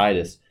are in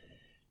Titus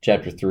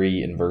chapter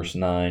 3 and verse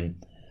 9.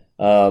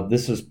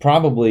 This is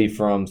probably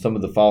from some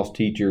of the false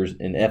teachers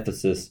in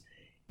Ephesus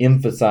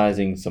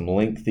emphasizing some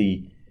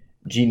lengthy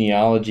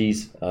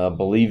genealogies,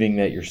 believing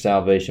that your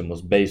salvation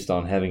was based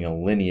on having a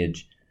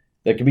lineage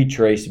that could be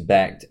traced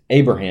back to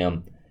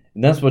Abraham.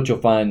 And that's what you'll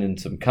find in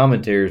some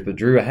commentaries. But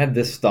Drew, I had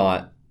this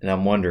thought, and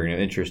I'm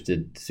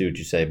interested to see what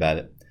you say about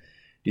it.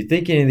 Do you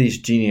think any of these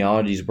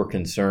genealogies were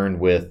concerned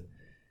with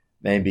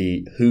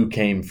maybe who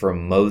came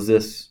from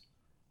Moses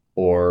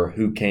or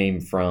who came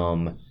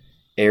from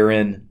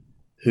Aaron,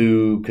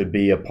 who could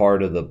be a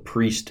part of the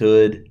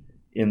priesthood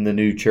in the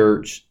new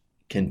church,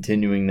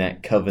 continuing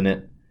that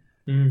covenant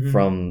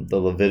from the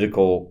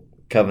Levitical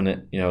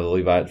covenant, the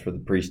Levites for the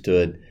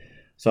priesthood.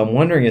 So I'm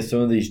wondering if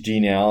some of these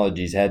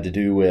genealogies had to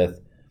do with,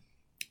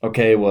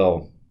 okay,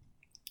 well,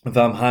 if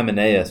I'm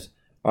Hymenaeus,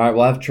 all right,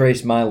 well, I've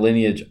traced my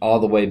lineage all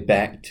the way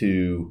back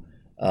to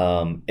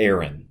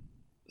Aaron.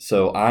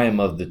 So I am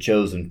of the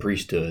chosen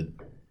priesthood,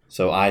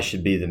 so I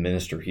should be the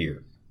minister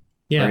here.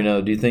 Yeah.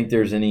 Or, do you think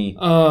there's any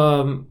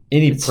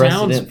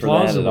precedent for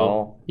that at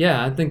all?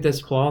 Yeah, I think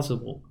that's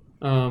plausible.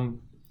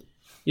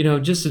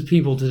 Just as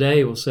people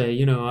today will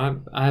say,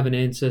 I have an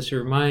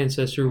ancestor. My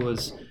ancestor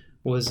was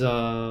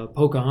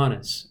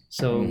Pocahontas.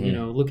 So,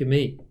 look at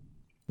me.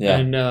 Yeah.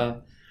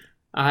 And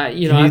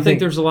I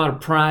think there's a lot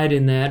of pride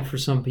in that for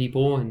some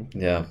people. And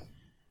yeah.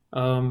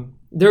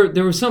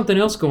 There was something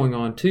else going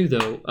on too,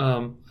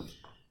 though.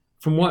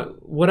 From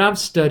what I've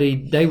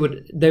studied, they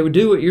would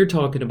do what you're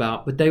talking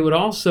about, but they would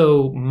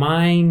also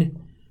mine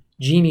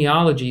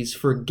genealogies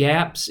for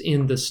gaps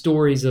in the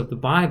stories of the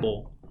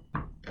Bible,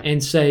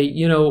 and say,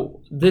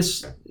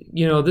 this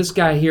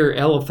guy here,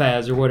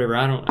 Eliphaz or whatever,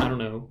 I don't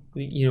know,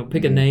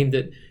 pick a name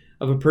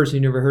of a person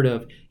you never heard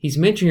of. He's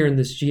mentioned here in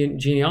this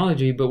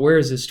genealogy, but where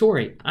is his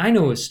story? I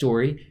know his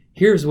story.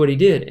 Here's what he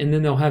did, and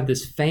then they'll have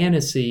this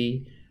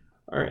fantasy,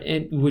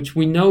 which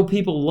we know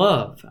people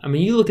love. I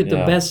mean, you look at the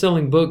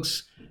best-selling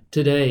books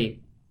today,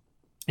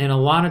 and a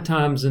lot of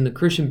times in the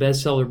Christian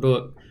bestseller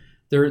book,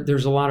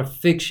 there's a lot of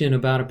fiction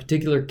about a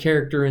particular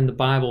character in the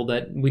Bible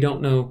that we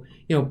don't know.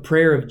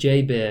 Prayer of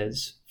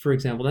Jabez, for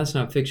example, that's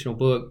not a fictional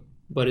book,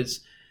 but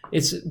it's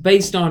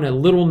based on a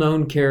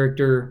little-known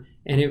character,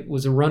 and it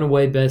was a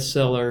runaway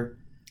bestseller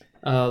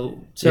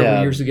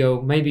several years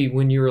ago, maybe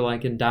when you were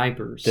like in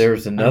diapers.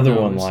 There's another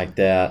one like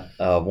that,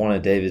 one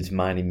of David's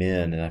mighty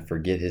men, and I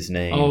forget his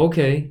name. Oh,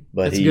 okay.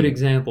 But that's a good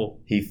example.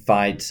 He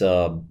fights...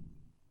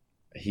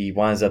 he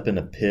winds up in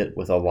a pit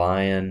with a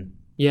lion.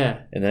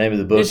 Yeah. And the name of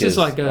the book is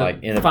like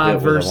in a 5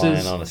 pit verses. With a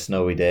lion on a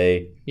snowy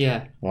day.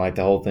 Yeah. And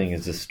the whole thing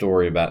is a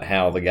story about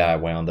how the guy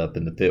wound up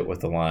in the pit with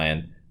the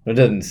lion. But it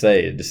doesn't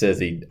say. It just says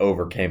he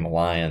overcame a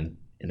lion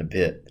in a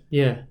pit.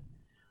 Yeah.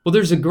 Well,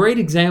 there's a great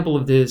example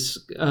of this.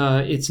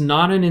 It's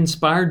not an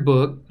inspired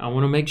book. I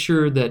want to make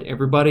sure that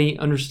everybody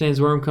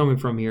understands where I'm coming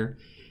from here.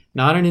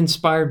 Not an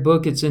inspired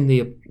book. It's in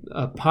the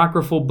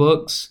apocryphal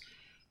books,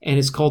 and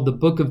it's called the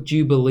Book of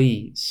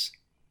Jubilees.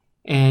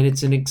 And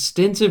it's an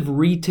extensive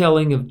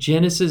retelling of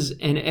Genesis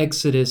and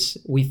Exodus.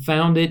 We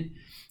found it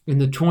in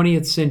the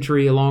 20th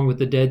century along with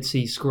the Dead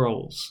Sea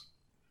Scrolls.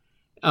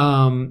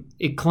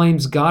 It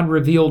claims God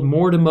revealed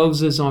more to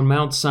Moses on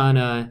Mount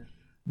Sinai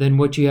than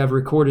what you have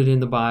recorded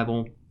in the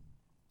Bible.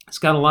 It's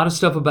got a lot of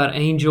stuff about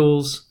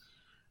angels.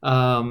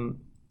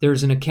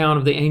 There's an account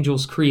of the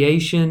angels'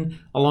 creation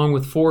along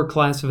with 4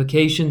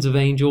 classifications of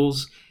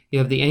angels. You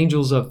have the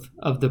angels of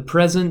the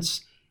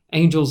presence,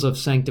 angels of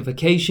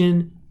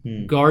sanctification,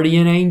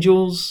 guardian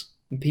angels.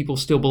 People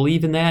still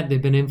believe in that.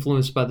 They've been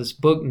influenced by this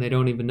book and they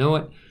don't even know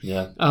it.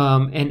 Yeah.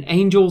 And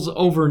angels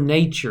over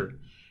nature.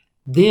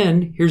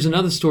 Then, here's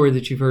another story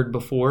that you've heard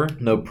before.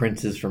 No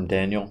princes from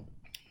Daniel?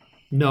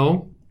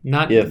 No,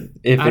 not. If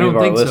any of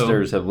our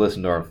listeners have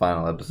listened to our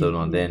final episode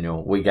on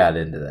Daniel, we got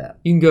into that.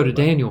 You can go to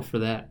Daniel for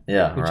that.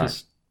 Yeah,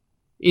 which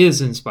is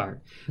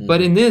inspired. Mm-hmm.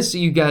 But in this,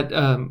 you got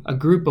a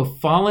group of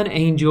fallen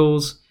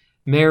angels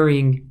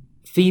marrying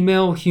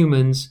female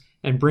humans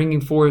and bringing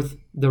forth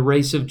the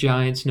race of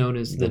giants known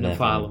as the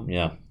Nephilim.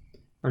 Yeah.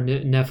 Or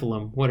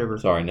Nephilim, whatever.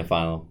 Sorry,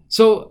 Nephilim.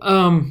 So,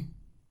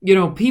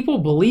 people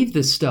believe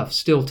this stuff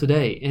still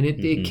today, and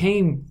it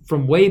came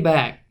from way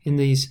back in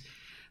these.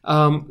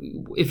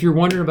 If you're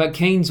wondering about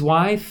Cain's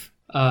wife,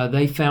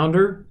 they found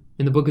her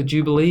in the Book of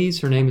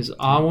Jubilees. Her name is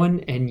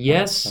Awen, and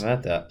yes,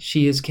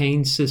 she is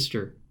Cain's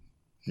sister.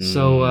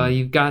 So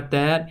you've got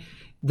that.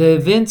 The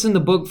events in the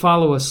book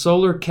follow a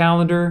solar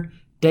calendar.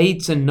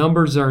 Dates and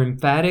numbers are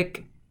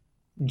emphatic.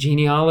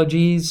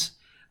 Genealogies.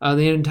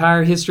 The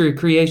entire history of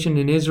creation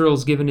in Israel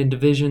is given in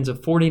divisions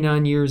of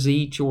 49 years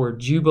each, or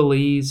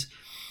jubilees.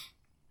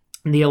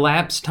 The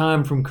elapsed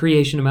time from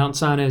creation to Mount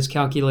Sinai is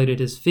calculated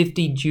as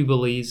 50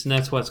 jubilees, and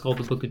that's why it's called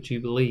the Book of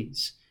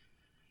Jubilees.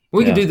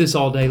 We could do this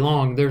all day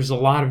long. There's a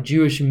lot of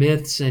Jewish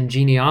myths and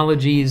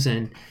genealogies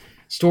and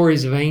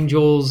stories of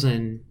angels,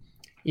 and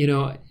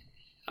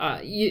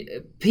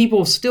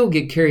people still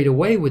get carried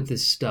away with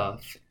this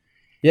stuff.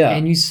 Yeah.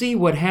 And you see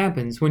what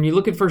happens. When you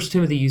look at 1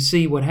 Timothy, you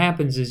see what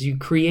happens is you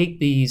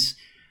create these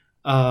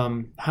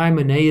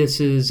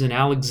Hymenaeuses and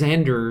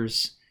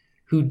Alexanders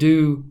who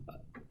do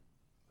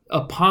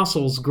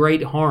apostles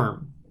great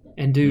harm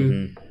and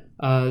do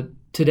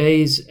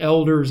today's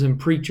elders and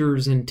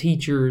preachers and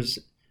teachers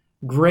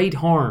great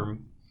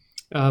harm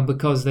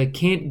because they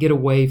can't get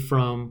away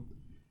from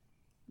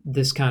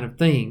this kind of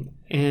thing.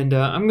 And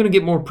I'm going to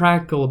get more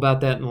practical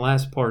about that in the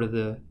last part of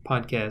the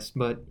podcast,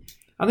 but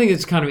I think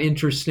it's kind of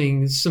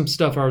interesting. Some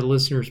stuff our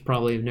listeners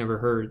probably have never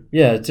heard.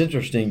 Yeah, it's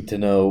interesting to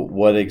know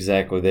what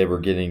exactly they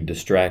were getting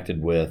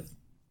distracted with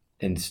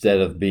instead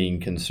of being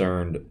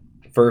concerned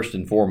first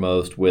and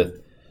foremost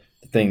with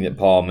the thing that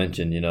Paul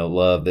mentioned,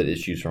 love that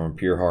issues from a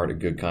pure heart, a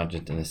good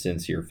conscience, and a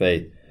sincere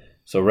faith.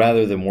 So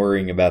rather than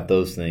worrying about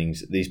those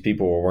things, these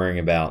people were worrying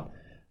about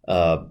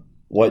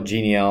what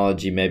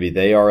genealogy maybe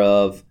they are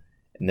of,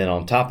 and then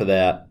on top of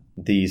that,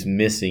 these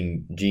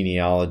missing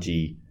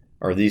genealogy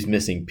or these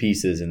missing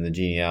pieces in the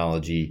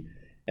genealogy,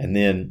 and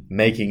then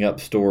making up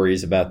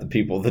stories about the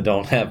people that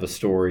don't have a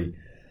story.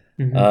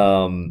 Mm-hmm.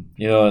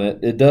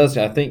 And it does,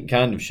 I think,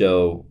 kind of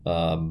show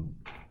an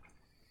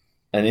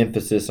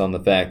emphasis on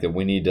the fact that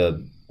we need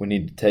to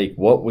take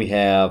what we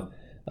have.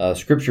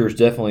 Scripture is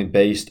definitely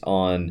based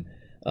on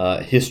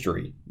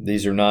history.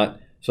 These are not,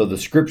 so the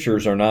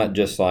scriptures are not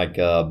just like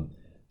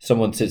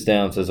someone sits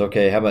down and says,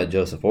 okay, how about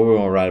Joseph? What are we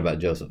going to write about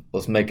Joseph?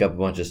 Let's make up a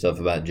bunch of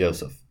stuff about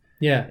Joseph.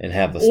 Yeah. And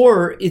have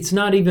or it's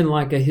not even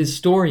like a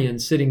historian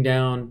sitting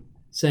down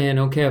saying,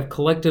 okay, I've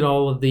collected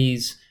all of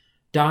these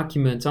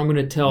documents. I'm going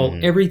to tell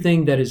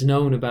everything that is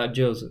known about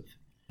Joseph.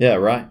 Yeah,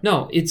 right.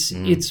 No, it's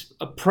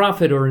a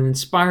prophet or an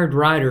inspired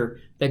writer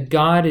that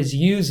God is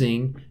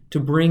using to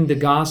bring the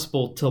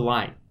gospel to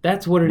light.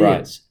 That's what it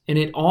is. And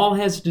it all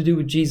has to do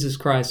with Jesus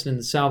Christ and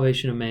the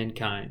salvation of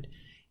mankind.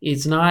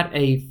 It's not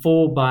a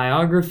full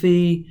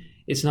biography.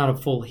 It's not a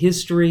full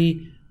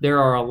history. There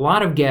are a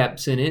lot of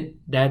gaps in it.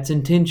 That's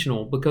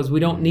intentional because we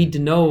don't need to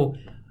know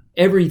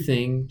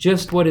everything,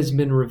 just what has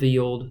been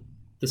revealed.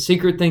 The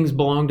secret things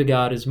belong to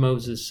God, as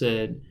Moses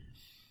said.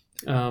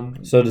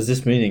 So does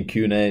this mean in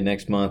Q&A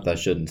next month I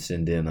shouldn't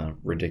send in a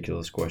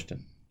ridiculous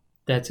question?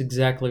 That's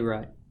exactly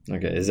right.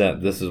 Okay,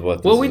 this is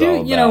what this well, we is do.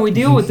 all about. We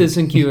deal with this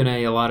in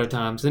Q&A a lot of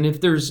times, and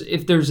if there's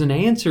an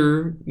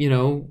answer,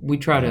 we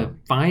try to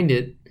find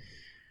it.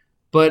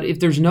 But if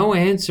there's no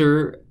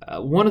answer,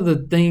 one of the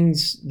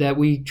things that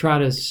we try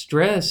to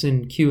stress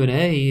in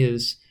Q&A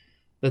is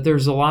that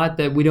there's a lot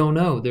that we don't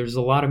know. There's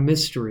a lot of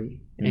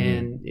mystery,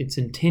 and it's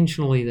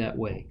intentionally that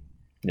way.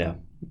 Yeah.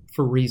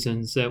 For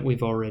reasons that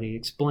we've already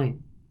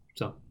explained.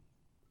 So,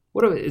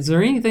 is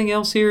there anything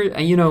else here?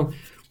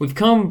 We've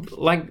come,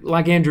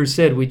 like Andrew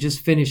said, we just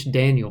finished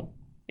Daniel.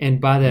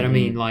 And by that I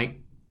mean like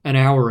an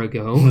hour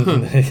ago.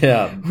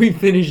 Yeah. We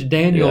finished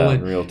Daniel.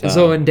 In real time. And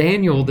so in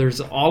Daniel,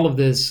 there's all of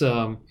this,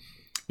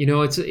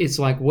 it's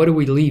like, what do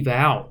we leave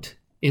out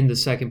in the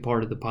second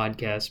part of the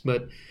podcast?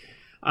 But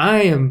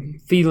I am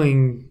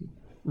feeling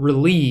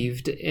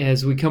relieved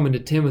as we come into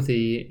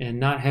Timothy and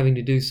not having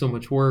to do so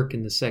much work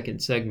in the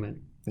second segment.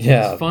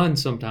 Yeah. It's fun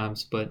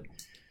sometimes, but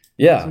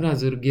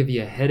sometimes it'll give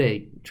you a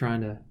headache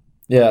trying to.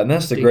 Yeah, and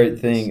that's the great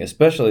thing,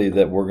 especially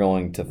that we're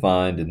going to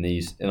find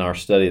in our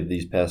study of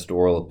these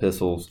pastoral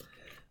epistles,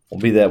 will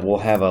be that we'll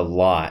have a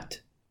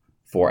lot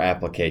for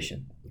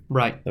application.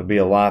 Right. There'll be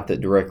a lot that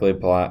directly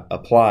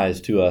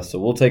applies to us. So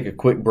we'll take a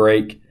quick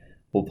break.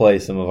 We'll play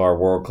some of our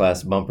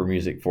world-class bumper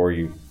music for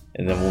you,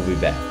 and then we'll be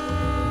back.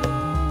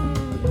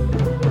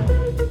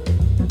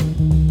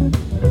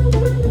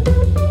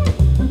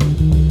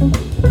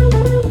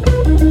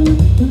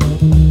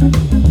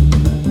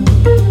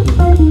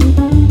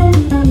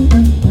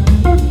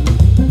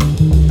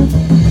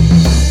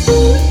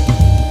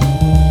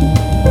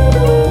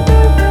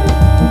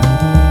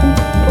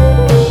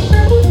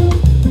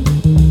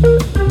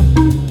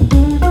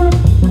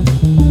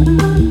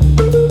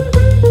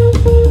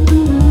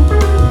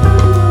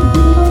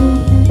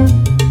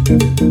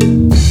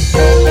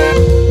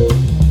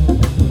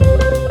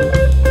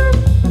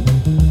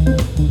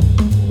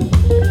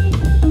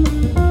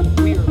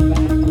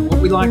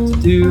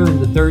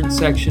 Third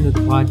section of the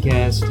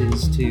podcast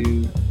is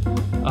to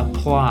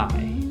apply,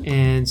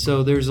 and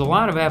so there's a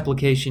lot of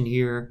application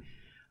here.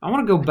 I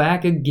want to go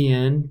back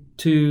again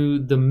to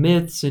the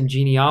myths and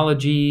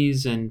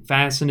genealogies and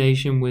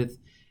fascination with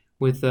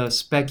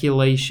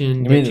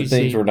speculation. You mean the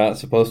things we're not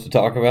supposed to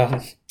talk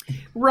about?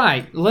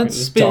 Right. Let's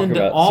spend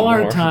all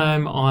our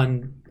time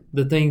on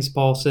the things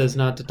Paul says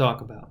not to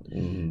talk about.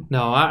 Mm-hmm.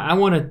 No, I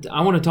want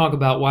to talk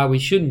about why we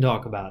shouldn't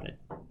talk about it,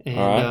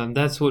 and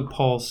that's what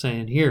Paul's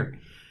saying here.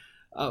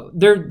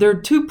 There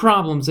are two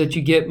problems that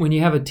you get when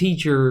you have a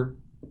teacher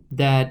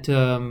that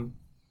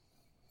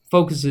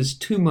focuses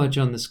too much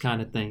on this kind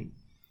of thing.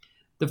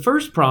 The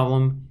first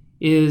problem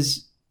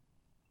is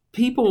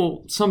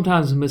people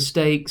sometimes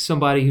mistake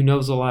somebody who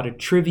knows a lot of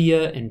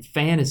trivia and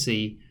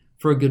fantasy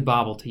for a good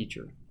Bible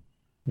teacher.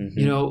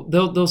 Mm-hmm.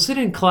 They'll sit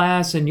in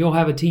class and you'll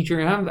have a teacher,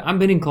 and I've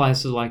been in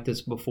classes like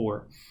this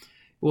before.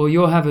 Well,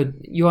 you'll have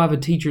a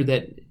teacher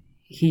that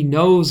he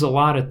knows a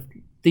lot of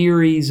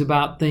theories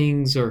about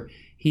things, or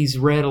he's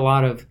read a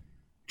lot of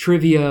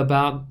trivia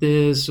about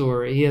this,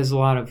 or he has a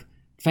lot of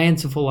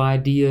fanciful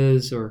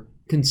ideas or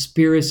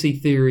conspiracy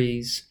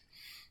theories.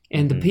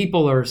 And the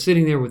people are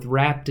sitting there with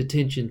rapt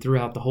attention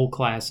throughout the whole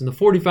class. And the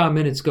 45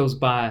 minutes goes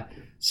by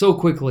so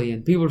quickly,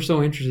 and people are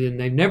so interested, and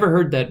they've never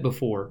heard that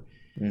before.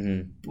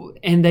 Mm-hmm.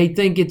 And they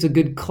think it's a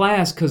good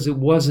class because it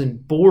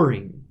wasn't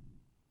boring.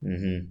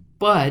 Mm-hmm.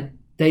 But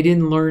they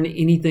didn't learn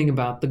anything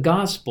about the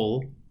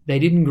gospel They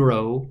didn't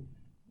grow.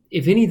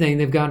 If anything,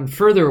 they've gotten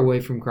further away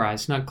from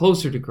Christ, not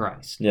closer to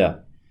Christ. Yeah.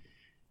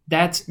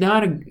 That's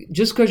not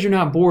just because you're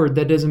not bored,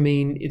 that doesn't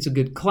mean it's a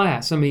good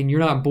class. I mean, you're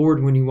not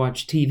bored when you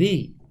watch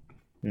TV,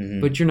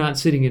 but you're not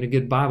sitting in a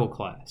good Bible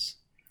class.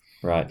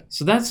 Right.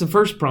 So that's the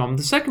first problem.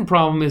 The second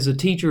problem is a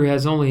teacher who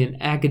has only an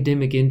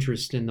academic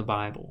interest in the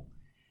Bible.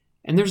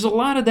 And there's a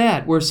lot of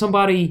that where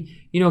somebody,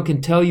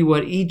 can tell you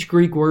what each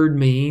Greek word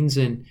means,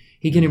 and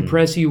he can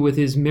impress you with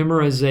his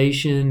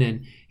memorization,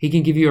 and he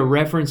can give you a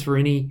reference for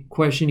any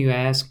question you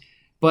ask,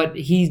 but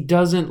he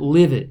doesn't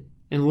live it.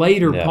 And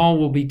later, Paul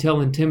will be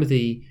telling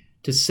Timothy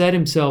to set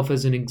himself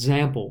as an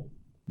example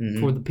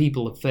for the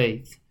people of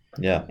faith.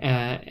 Yeah.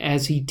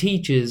 As he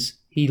teaches,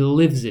 he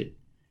lives it.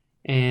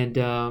 And,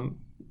 I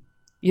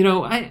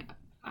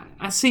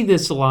see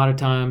this a lot of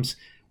times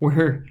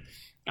where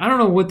I don't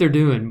know what they're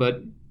doing,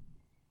 but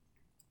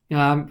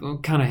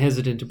I'm kind of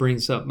hesitant to bring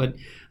this up. But,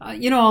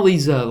 all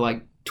these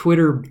like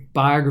Twitter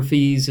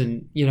biographies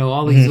and,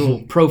 all these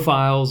little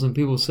profiles, and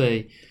people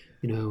say,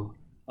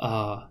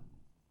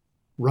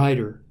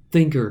 writer,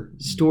 thinker,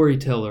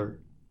 storyteller,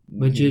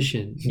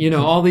 magician,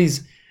 all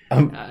these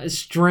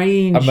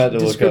strange I'm about to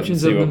look up and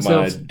descriptions see of what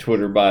themselves. my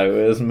Twitter bio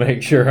is and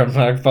make sure I'm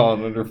not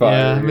falling under fire.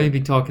 Yeah, I here. may be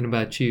talking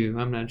about you.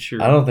 I'm not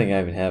sure. I don't think I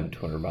even have a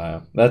Twitter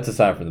bio. That's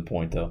aside from the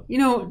point, though.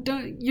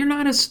 You're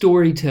not a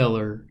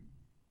storyteller.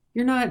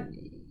 You're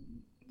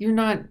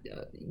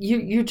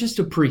just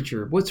a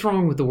preacher. What's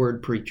wrong with the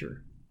word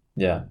preacher?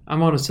 Yeah.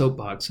 I'm on a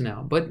soapbox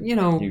now, but You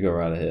go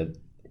right ahead.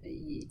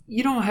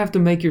 You don't have to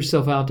make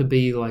yourself out to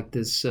be like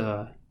this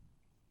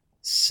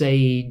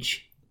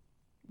sage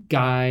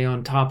guy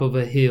on top of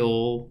a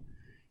hill.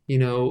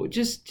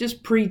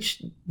 Just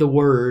preach the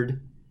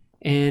word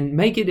and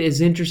make it as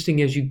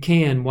interesting as you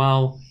can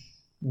while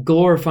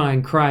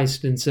glorifying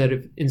Christ instead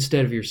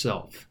of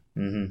yourself.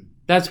 Mm-hmm.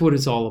 That's what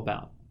it's all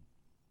about.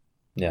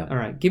 Yeah. All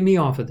right, get me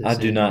off of this. I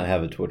do not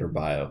have a Twitter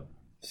bio,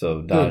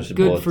 so dodge the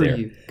bullet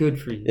there.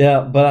 Good for you.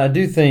 Yeah, but I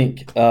do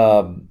think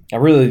I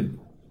really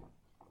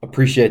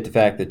appreciate the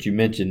fact that you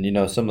mentioned,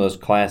 some of those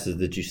classes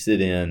that you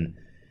sit in,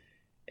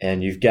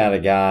 and you've got a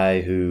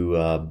guy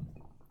who,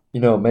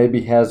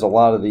 maybe has a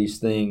lot of these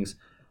things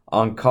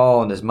on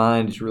call, and his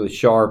mind is really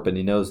sharp, and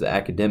he knows the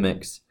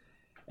academics.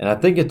 And I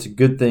think it's a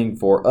good thing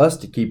for us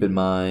to keep in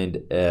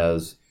mind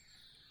as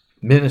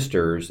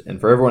ministers, and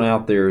for everyone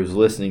out there who's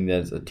listening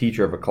that's a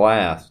teacher of a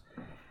class,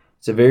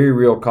 it's a very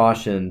real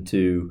caution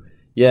to,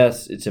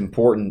 yes, it's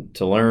important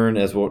to learn,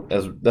 as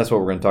that's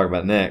what we're going to talk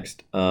about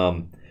next.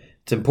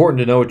 It's important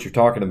to know what you're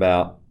talking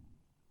about,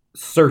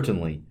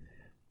 certainly,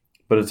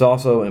 but it's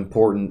also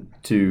important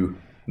to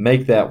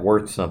make that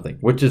worth something,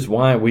 which is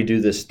why we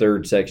do this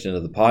third section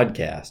of the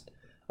podcast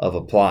of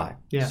apply.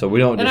 Yeah. So we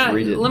don't just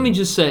read it. Let me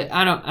just say,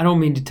 I don't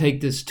mean to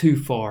take this too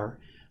far.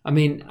 I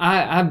mean,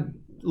 I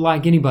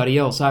like anybody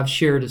else, I've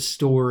shared a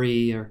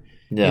story or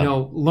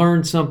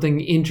learned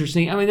something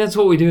interesting. I mean, that's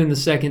what we do in the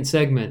second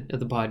segment of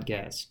the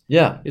podcast.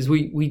 Yeah, is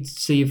we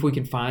see if we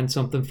can find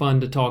something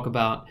fun to talk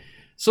about.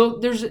 So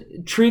there's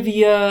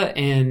trivia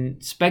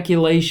and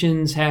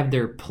speculations have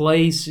their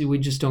place. We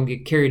just don't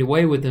get carried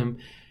away with them.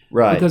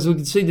 Right. Because we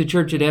can see the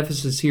church at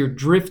Ephesus here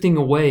drifting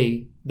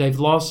away. They've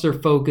lost their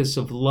focus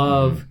of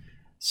love,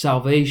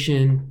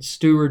 salvation,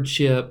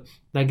 stewardship.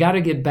 They got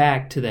to get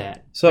back to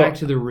that, back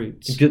to the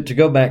roots. To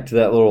go back to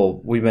that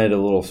we made a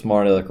little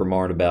smart aleck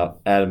remark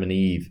about Adam and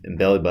Eve and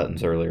belly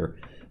buttons earlier.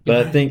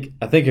 But I think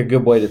a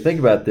good way to think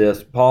about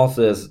this, Paul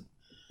says,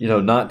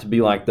 not to be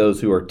like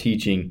those who are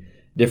teaching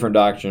different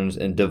doctrines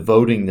and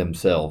devoting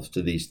themselves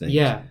to these things.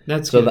 Yeah,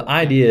 that's so good. The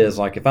idea is,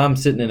 like, if I'm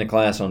sitting in a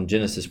class on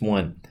Genesis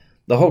 1,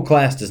 the whole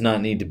class does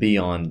not need to be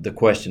on the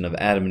question of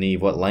Adam and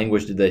Eve. What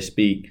language did they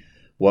speak?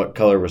 What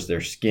color was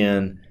their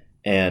skin?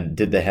 And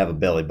did they have a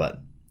belly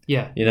button?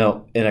 Yeah.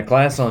 In a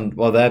class on,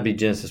 that'd be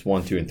Genesis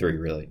 1, 2, and 3,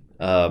 really.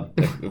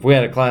 If we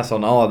had a class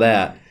on all of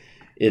that,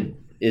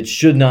 it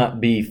should not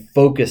be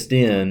focused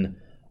in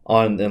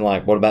on, and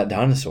like, what about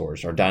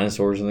dinosaurs? Are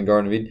dinosaurs in the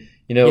Garden of Eden?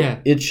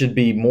 It should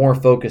be more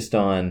focused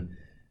on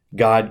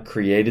God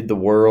created the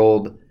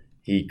world.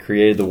 He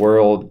created the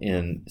world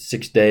in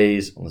 6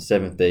 days. On the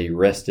seventh day, he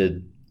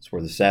rested. That's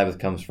where the Sabbath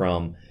comes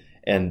from.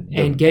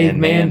 And gave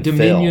man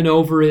dominion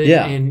over it.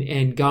 Yeah.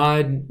 And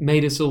God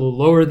made us a little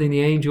lower than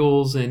the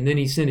angels. And then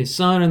he sent his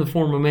son in the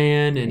form of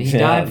man. And he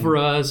died for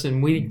us.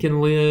 And we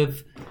can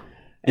live.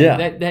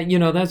 And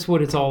that's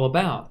what it's all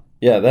about.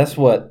 Yeah, that's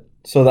what.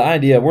 So the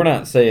idea, we're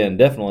not saying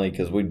definitely,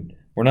 because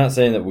we're not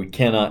saying that we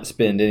cannot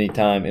spend any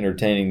time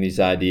entertaining these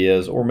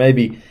ideas or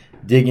maybe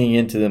digging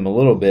into them a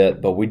little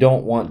bit, but we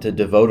don't want to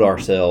devote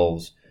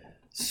ourselves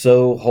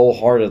so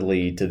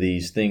wholeheartedly to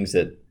these things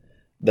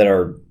that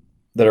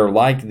are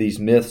like these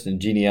myths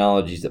and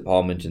genealogies that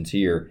Paul mentions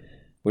here.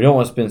 We don't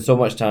want to spend so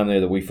much time there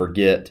that we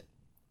forget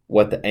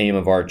what the aim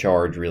of our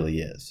charge really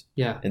is.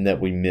 Yeah. And that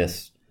we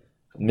miss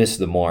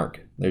the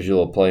mark. There's your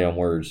little play on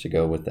words to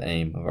go with the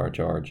aim of our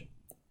charge.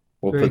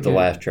 We'll put the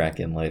laugh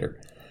track in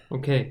later.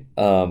 Okay.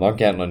 I'm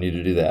counting on you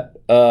to do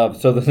that.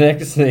 So the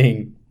next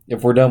thing,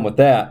 if we're done with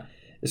that,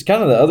 it's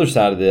kind of the other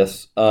side of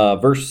this.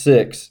 Verse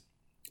 6,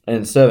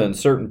 And 7,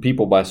 certain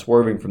people, by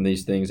swerving from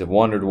these things, have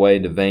wandered away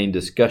into vain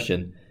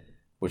discussion,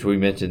 which we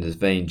mentioned as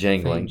vain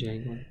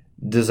jangling,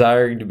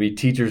 desiring to be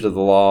teachers of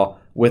the law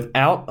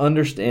without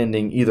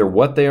understanding either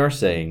what they are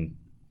saying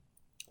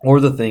or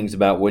the things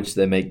about which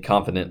they make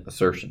confident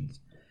assertions.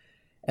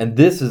 And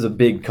this is a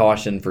big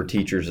caution for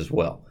teachers as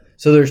well.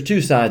 So there's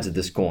two sides of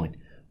this coin.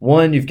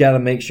 One, you've got to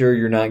make sure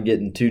you're not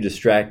getting too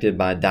distracted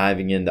by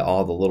diving into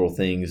all the little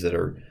things that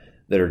are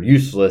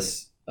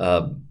useless,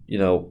 But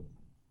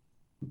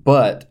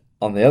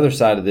on the other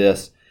side of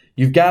this,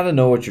 you've got to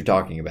know what you're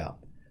talking about.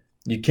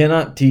 You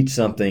cannot teach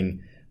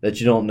something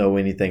that you don't know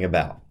anything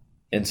about.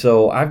 And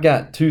so I've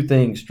got two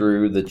things,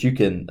 Drew, that you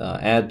can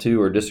add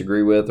to or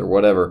disagree with or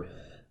whatever,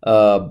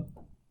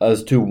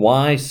 as to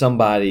why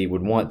somebody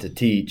would want to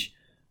teach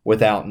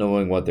without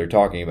knowing what they're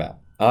talking about.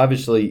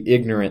 Obviously,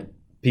 ignorant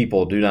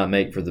people do not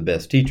make for the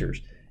best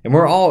teachers. And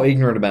we're all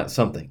ignorant about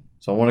something.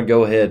 So I want to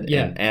go ahead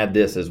and add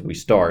this as we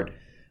start.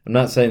 I'm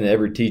not saying that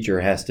every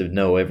teacher has to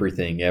know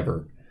everything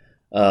ever.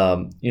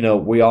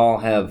 We all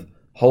have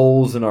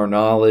holes in our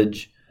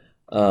knowledge.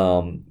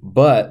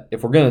 But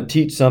if we're going to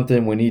teach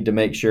something, we need to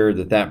make sure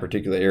that that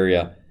particular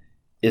area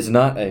is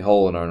not a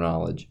hole in our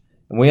knowledge.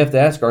 And we have to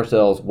ask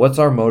ourselves, what's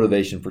our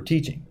motivation for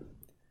teaching?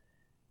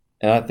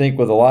 And I think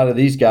with a lot of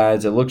these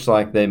guys, it looks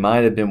like they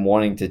might have been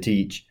wanting to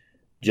teach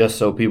just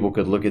so people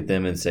could look at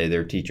them and say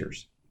they're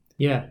teachers.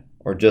 Yeah.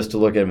 Or just to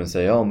look at them and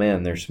say, oh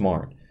man, they're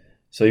smart.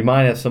 So you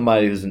might have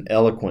somebody who's an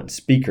eloquent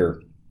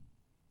speaker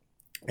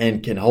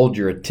and can hold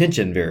your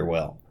attention very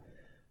well.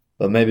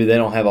 But maybe they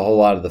don't have a whole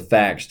lot of the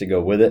facts to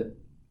go with it.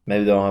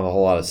 Maybe they don't have a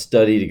whole lot of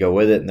study to go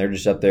with it, and they're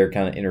just up there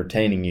kind of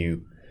entertaining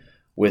you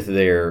with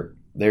their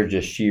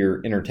just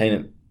sheer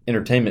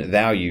entertainment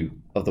value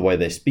of the way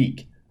they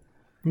speak.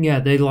 Yeah,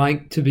 they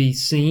like to be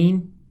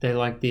seen. They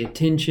like the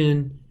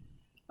attention.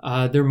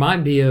 There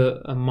might be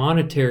a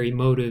monetary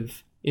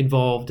motive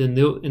involved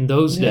in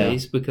those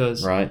days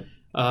because right.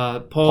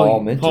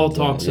 Paul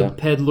talks of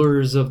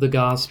peddlers of the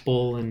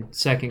gospel in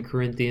 2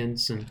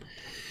 Corinthians. And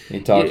he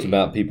talks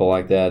about people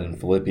like that in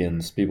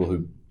Philippians, people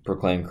who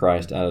proclaim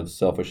Christ out of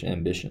selfish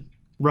ambition.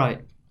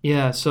 Right.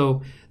 Yeah,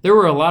 so there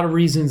were a lot of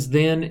reasons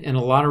then and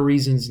a lot of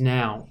reasons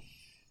now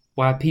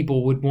why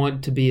people would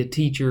want to be a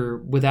teacher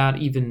without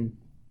even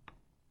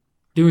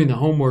doing the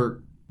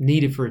homework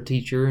needed for a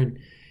teacher. And,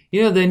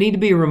 they need to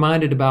be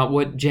reminded about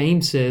what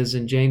James says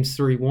in James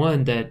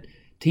 3:1, that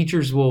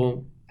teachers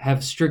will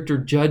have stricter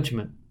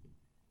judgment.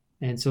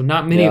 And so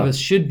not many of us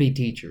should be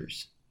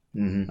teachers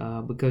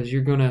because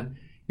you're gonna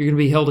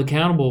be held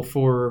accountable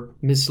for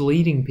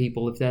misleading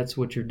people if that's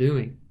what you're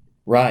doing.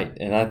 Right,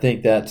 and I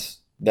think that's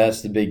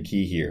the big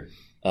key here.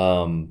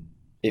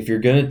 If you're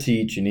going to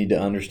teach, you need to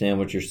understand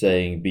what you're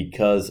saying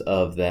because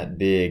of that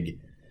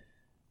big,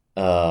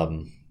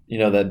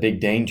 that big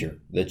danger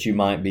that you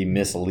might be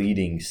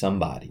misleading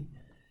somebody.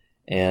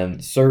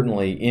 And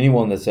certainly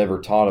anyone that's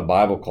ever taught a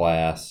Bible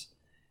class,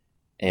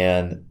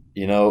 and,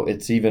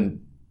 it's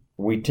even,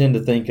 we tend to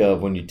think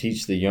of when you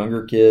teach the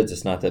younger kids,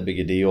 it's not that big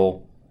a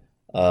deal.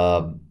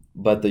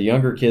 But the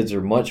younger kids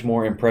are much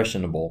more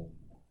impressionable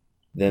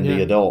than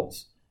the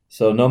adults.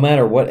 So no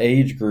matter what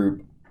age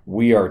group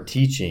we are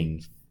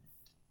teaching,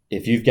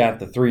 if you've got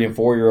the 3 and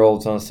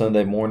 4-year-olds on a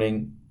Sunday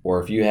morning,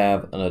 or if you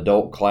have an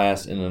adult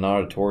class in an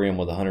auditorium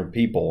with 100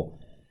 people,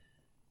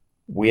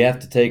 we have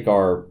to take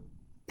our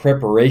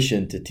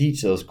preparation to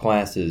teach those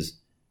classes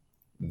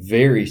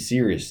very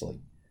seriously,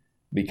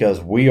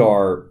 because we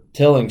are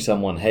telling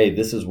someone, hey,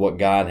 this is what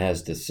God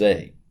has to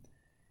say.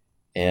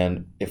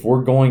 And if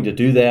we're going to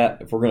do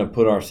that, if we're going to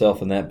put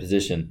ourselves in that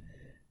position,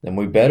 then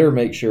we better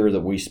make sure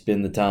that we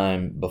spend the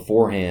time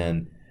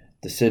beforehand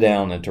to sit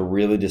down and to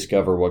really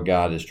discover what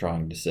God is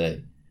trying to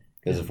say.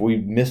 Because if we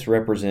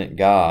misrepresent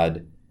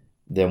God,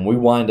 then we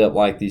wind up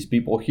like these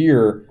people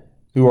here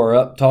who are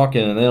up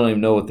talking and they don't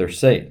even know what they're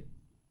saying.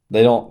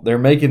 They're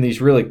making these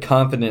really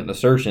confident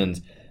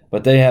assertions,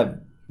 but they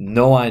have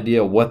no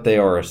idea what they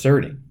are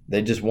asserting.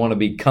 They just want to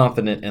be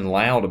confident and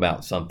loud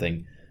about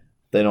something.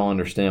 They don't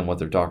understand what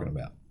they're talking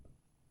about.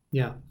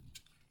 Yeah.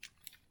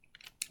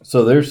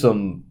 So there's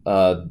some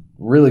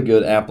really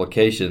good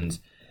applications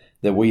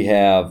that we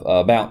have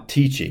about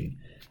teaching.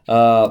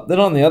 Then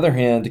on the other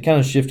hand, to kind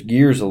of shift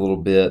gears a little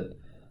bit,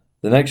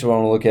 the next one I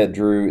want to look at,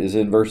 Drew, is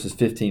in verses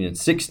 15 and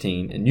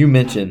 16. And you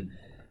mentioned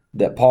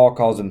that Paul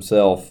calls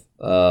himself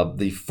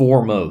the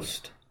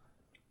foremost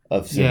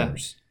of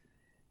sinners.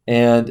 Yeah.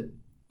 And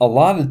a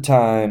lot of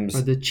times...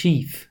 Or the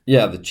chief.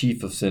 Yeah, the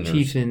chief of sinners.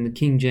 Chief in the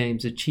King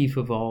James, the chief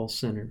of all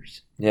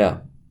sinners. Yeah.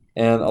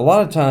 And a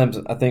lot of times,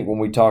 I think when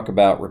we talk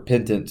about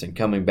repentance and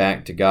coming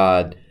back to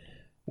God,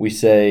 we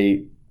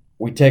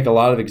take a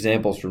lot of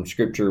examples from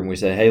Scripture and we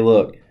say, hey,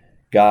 look,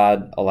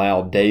 God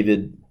allowed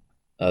David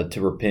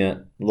to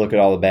repent. Look at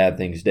all the bad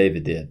things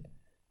David did.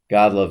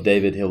 God loved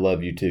David, he'll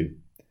love you too.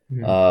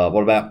 Mm-hmm.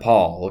 What about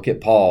Paul? Look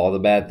at Paul, all the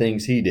bad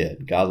things he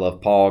did. God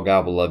loved Paul,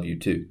 God will love you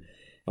too.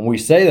 And we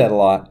say that a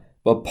lot,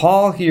 but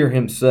Paul here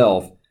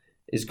himself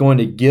is going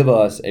to give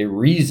us a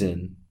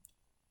reason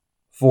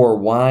for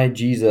why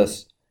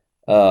Jesus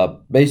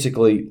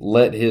basically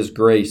let his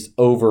grace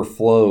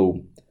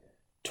overflow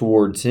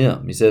towards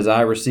him. He says,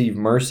 I received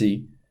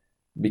mercy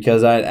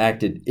because I had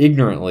acted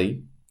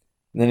ignorantly.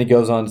 And then he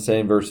goes on to say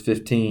in verse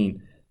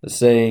 15, the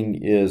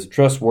saying is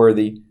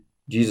trustworthy.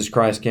 Jesus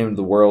Christ came to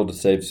the world to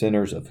save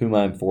sinners, of whom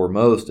I am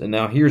foremost. And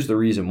now here's the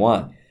reason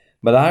why.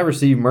 But I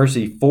received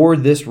mercy for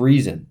this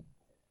reason,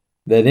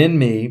 that in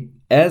me,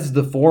 as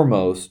the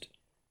foremost,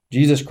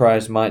 Jesus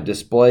Christ might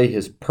display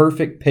his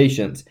perfect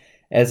patience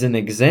as an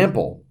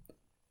example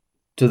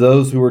to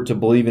those who are to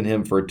believe in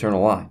him for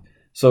eternal life.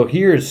 So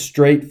here is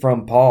straight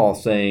from Paul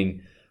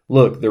saying,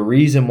 look, the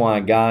reason why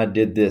God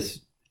did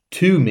this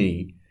to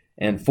me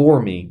and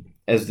for me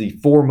as the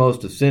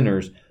foremost of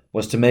sinners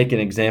was to make an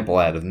example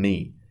out of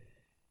me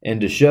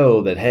and to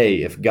show that,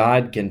 hey, if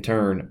God can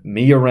turn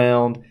me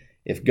around,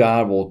 if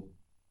God will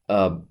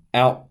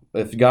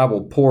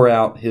pour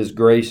out his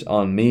grace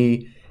on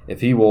me, if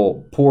he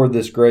will pour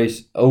this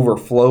grace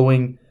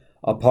overflowing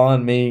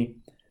upon me,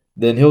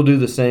 then he'll do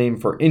the same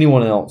for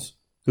anyone else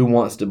who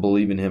wants to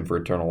believe in him for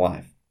eternal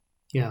life.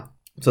 Yeah.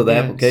 So the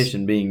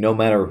application being, no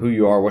matter who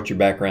you are, what your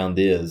background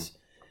is,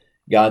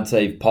 God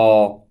saved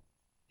Paul,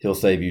 he'll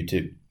save you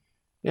too.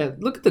 Yeah,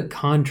 look at the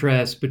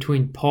contrast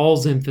between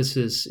Paul's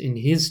emphasis in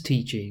his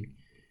teaching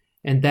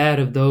and that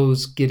of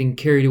those getting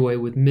carried away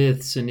with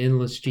myths and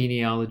endless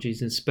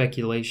genealogies and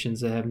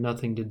speculations that have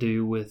nothing to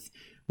do with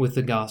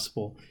the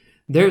gospel.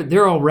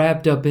 They're all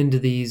wrapped up into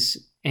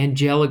these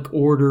angelic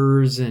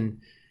orders and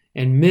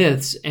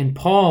myths, and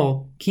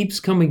Paul keeps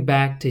coming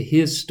back to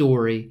his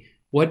story,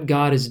 what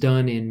God has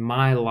done in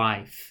my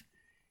life.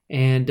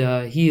 And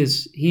he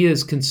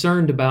is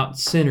concerned about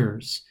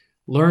sinners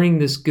learning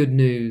this good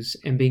news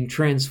and being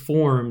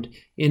transformed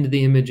into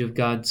the image of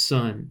God's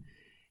Son.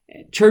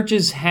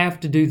 Churches have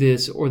to do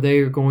this, or they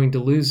are going to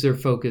lose their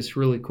focus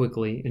really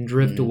quickly and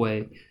drift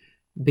away,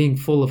 being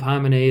full of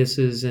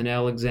Hymenaeuses and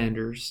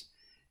Alexanders.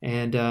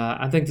 And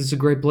I think this is a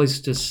great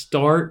place to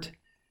start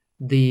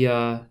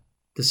the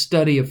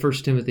study of 1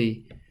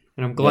 Timothy.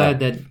 And I'm glad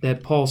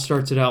that Paul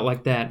starts it out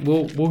like that.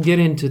 We'll get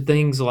into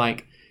things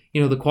like,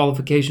 the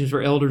qualifications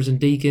for elders and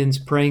deacons,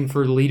 praying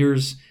for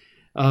leaders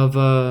of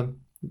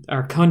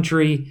our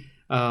country,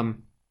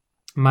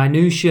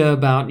 minutia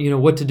about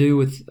what to do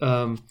with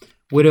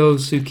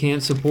widows who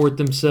can't support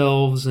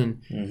themselves,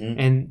 and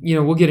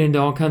we'll get into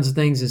all kinds of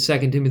things in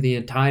 2 Timothy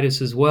and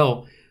Titus as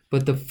well.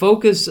 But the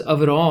focus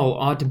of it all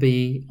ought to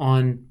be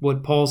on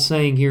what Paul's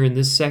saying here in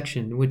this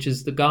section, which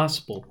is the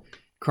gospel.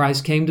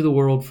 Christ came to the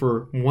world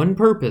for one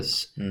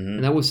purpose,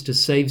 and that was to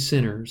save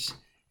sinners.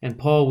 And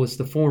Paul was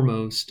the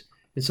foremost.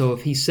 And so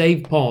if he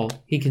saved Paul,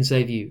 he can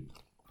save you.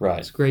 Right.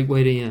 It's a great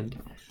way to end.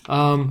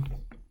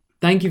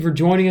 Thank you for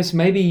joining us.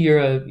 Maybe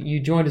you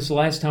joined us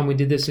last time we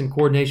did this in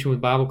coordination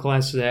with Bible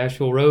classes at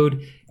Asheville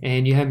Road,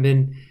 and you haven't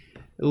been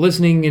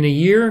listening in a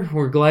year.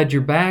 We're glad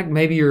you're back.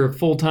 Maybe you're a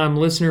full-time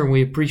listener, and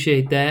we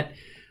appreciate that.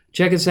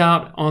 Check us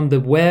out on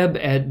the web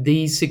at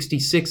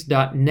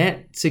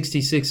the66.net.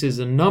 66 is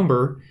a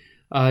number.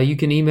 You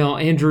can email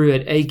Andrew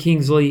at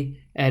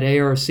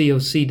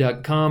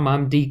akingsley@arcoc.com.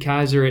 I'm D.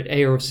 Kaiser at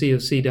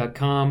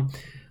arcoc.com.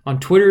 On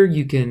Twitter,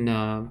 you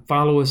can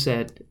follow us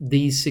at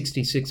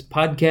The66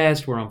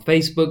 Podcast. We're on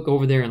Facebook. Go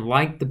over there and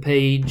like the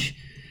page.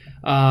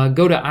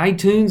 Go to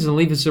iTunes and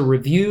leave us a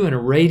review and a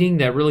rating.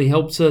 That really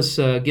helps us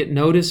get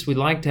noticed. We'd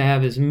like to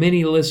have as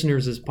many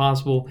listeners as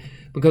possible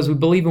because we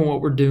believe in what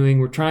we're doing.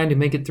 We're trying to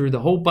make it through the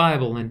whole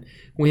Bible, and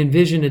we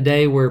envision a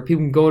day where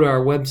people can go to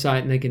our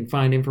website and they can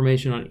find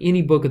information on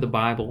any book of the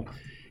Bible,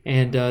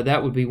 and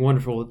that would be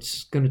wonderful.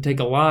 It's going to take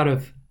a lot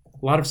of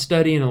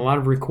study and a lot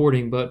of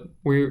recording, but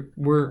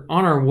we're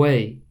on our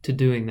way to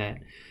doing that.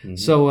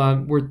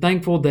 So we're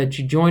thankful that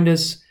you joined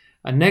us.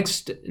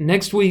 Next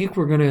week,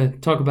 we're going to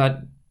talk about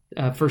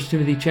 1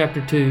 Timothy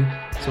chapter 2.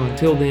 So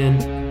until then,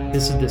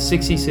 this is the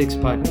 66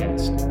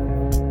 Podcast.